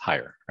is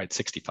higher, right?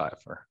 65.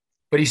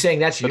 But he's saying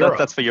that's Europe.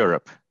 That's for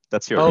Europe.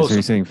 That's Europe. Oh, so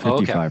he's saying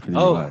 55 for the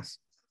US.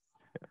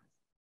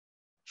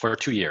 For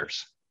 2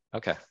 years.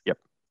 Okay. Yep.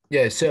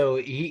 Yeah. So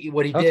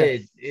what he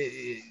did,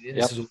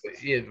 this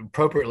is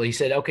appropriately, he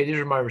said, okay, these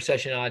are my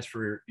recession odds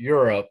for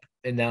Europe,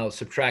 and now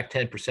subtract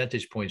 10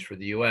 percentage points for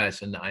the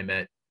US, and I'm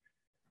at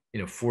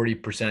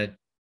 40%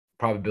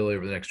 probability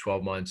over the next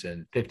 12 months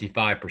and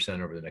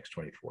 55% over the next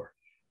 24.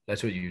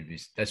 That's what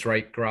that's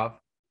right, Gaurav?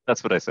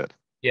 That's what I said.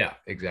 Yeah,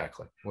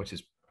 exactly. Which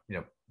is,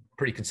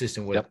 pretty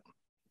consistent with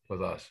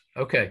us.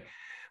 Okay.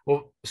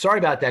 Well, sorry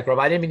about that, Gaurav.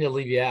 I didn't mean to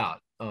leave you out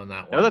on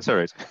that one. No, that's all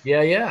right.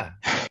 Yeah.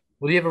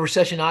 Well, do you have a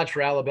recession odds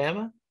for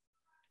Alabama?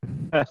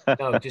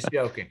 No, just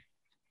joking.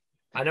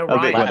 I know I'll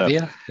make Ryan.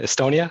 one up. Latvia,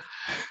 Estonia.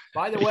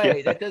 By the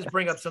way, that does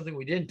bring up something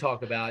we didn't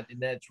talk about, and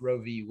that's Roe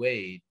v.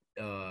 Wade,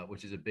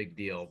 which is a big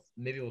deal.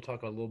 Maybe we'll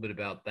talk a little bit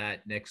about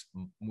that next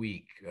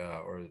week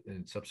or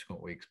in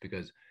subsequent weeks,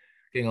 because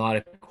getting a lot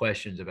of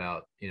questions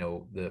about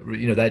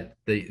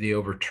the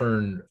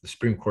overturn the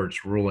Supreme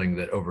Court's ruling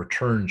that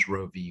overturns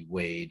Roe v.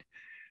 Wade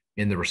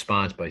in the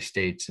response by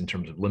states in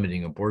terms of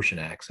limiting abortion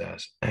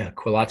access.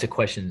 Lots of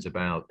questions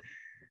about,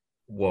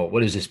 well,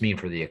 what does this mean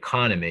for the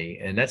economy?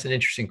 And that's an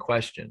interesting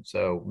question.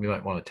 So we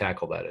might want to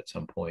tackle that at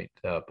some point,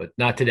 but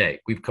not today.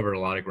 We've covered a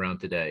lot of ground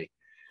today.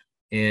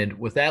 And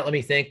with that, let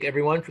me thank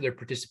everyone for their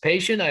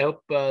participation. I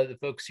hope the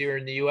folks here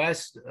in the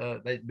U.S.,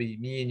 that'd be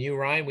me and you,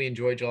 Ryan, we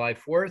enjoy July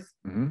 4th.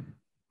 Mm-hmm.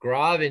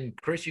 Gaurav and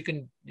Chris, you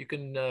can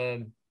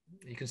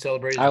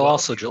celebrate as I will well.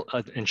 also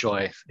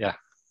enjoy. Yeah,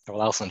 I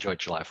will also enjoy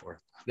July 4th.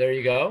 There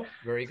you go.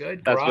 Very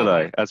good. As Gaurav, will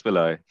I. As will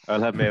I.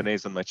 I'll have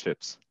mayonnaise on my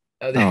chips.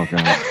 Oh, God.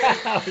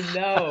 Oh,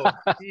 no.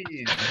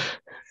 Jeez.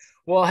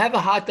 Well, have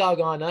a hot dog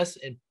on us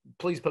and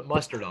please put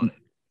mustard on it.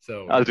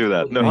 So I'll do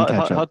that. No, And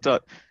hot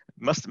dog,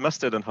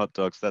 mustard and hot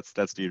dogs.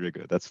 That's de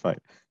rigueur. That's fine.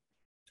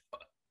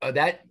 Have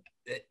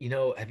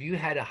you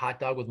had a hot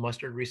dog with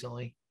mustard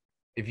recently?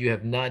 If you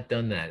have not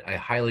done that, I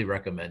highly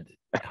recommend it.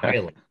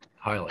 Highly.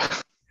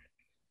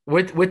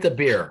 With the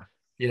beer,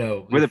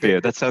 With a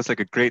beer. That sounds like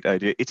a great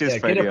idea. It is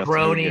Friday get a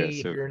Peroni afternoon,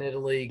 if you're in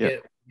Italy. Yeah.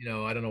 Get,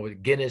 I don't know,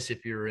 with Guinness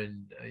if you're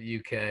in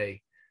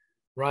UK.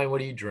 Ryan, what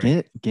do you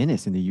drink?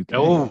 Guinness in the UK.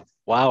 Oh,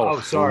 wow. Oh,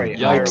 sorry.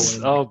 Yikes.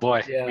 Ireland. Oh,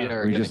 boy.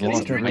 Yeah. We just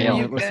lost drink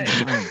everyone in that listens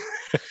to Ryan.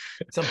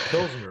 Some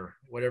Pilsner,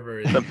 whatever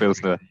it is.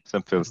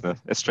 Some Pilsner.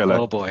 Estrella.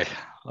 Oh, boy.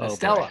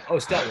 Stella. Boy. Oh,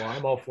 Stella. Well,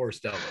 I'm all for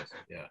Stellas.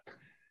 Yeah.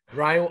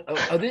 Ryan,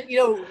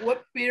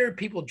 what beer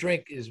people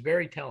drink is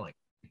very telling,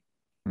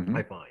 Mm-hmm.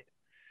 I find.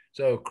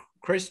 So,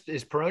 Chris,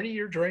 is Peroni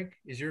your drink?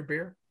 Is your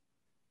beer?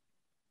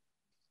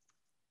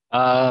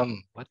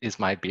 What is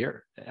my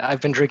beer?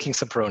 I've been drinking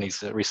some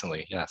Peronis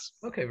recently. Yes.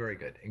 Okay, very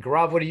good. And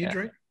Gaurav, what do you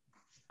drink?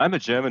 I'm a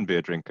German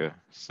beer drinker,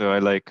 so I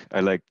like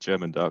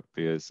German dark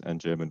beers and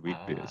German wheat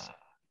beers.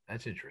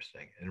 That's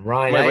interesting. And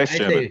Ryan, My wife's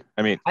German.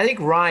 I think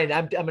Ryan.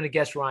 I'm going to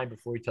guess Ryan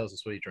before he tells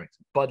us what he drinks.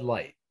 Bud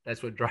Light.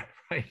 That's what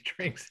Ryan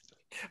drinks.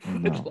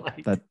 Bud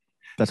Light.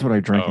 That's what I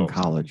drank in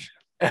college.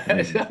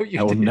 So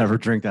I will never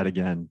drink that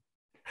again.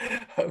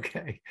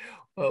 Okay.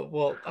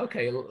 Well,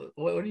 okay.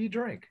 What do you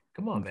drink?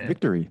 Come on, man.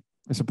 Victory.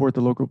 I support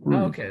the local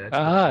brewery. Oh, okay.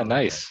 That's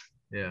nice.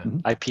 Yeah. Mm-hmm.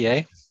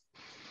 IPA.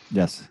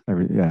 Yes. I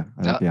like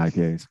the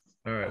IPAs.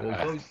 All right.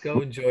 Well,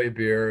 go enjoy a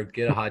beer,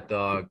 get a hot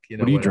dog.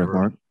 What do you drink,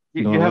 Mark?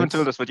 You haven't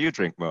told us what you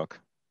drink,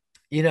 Mark.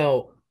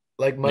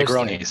 Like most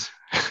Negronis.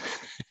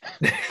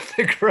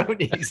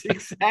 Negronis,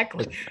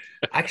 exactly.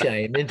 Actually,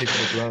 I am into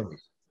Negronis.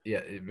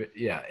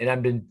 Yeah. And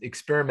I've been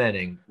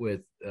experimenting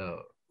with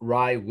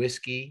rye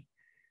whiskey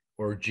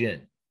or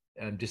gin.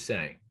 I'm just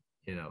saying,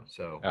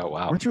 so. Oh,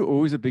 wow. Weren't you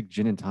always a big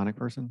gin and tonic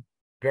person?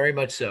 Very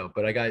much so.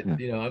 But I got,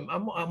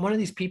 I'm one of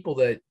these people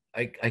that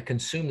I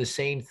consume the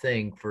same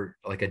thing for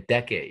like a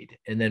decade.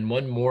 And then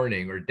one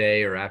morning or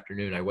day or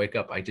afternoon, I wake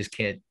up, I just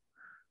can't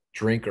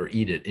drink or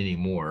eat it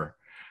anymore.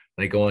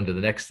 And I go on to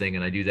the next thing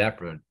and I do that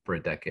for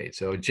a decade.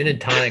 So gin and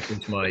tonic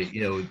was my,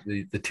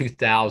 the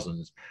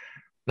 2000s.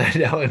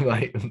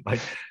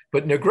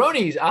 But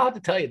Negronis, I'll have to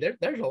tell you,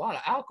 there's a lot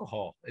of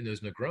alcohol in those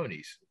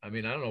Negronis. I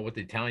mean, I don't know what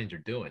the Italians are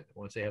doing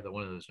once they have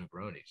one of those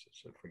Negronis.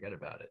 So forget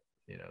about it,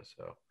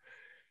 so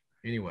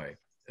anyway.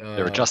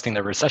 They're adjusting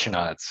their recession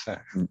odds. Yeah,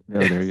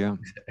 there you go.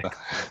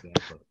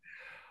 Exactly.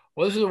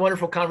 Well, this is a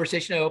wonderful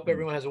conversation. I hope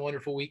everyone has a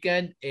wonderful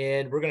weekend,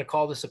 and we're going to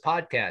call this a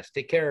podcast.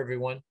 Take care,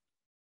 everyone.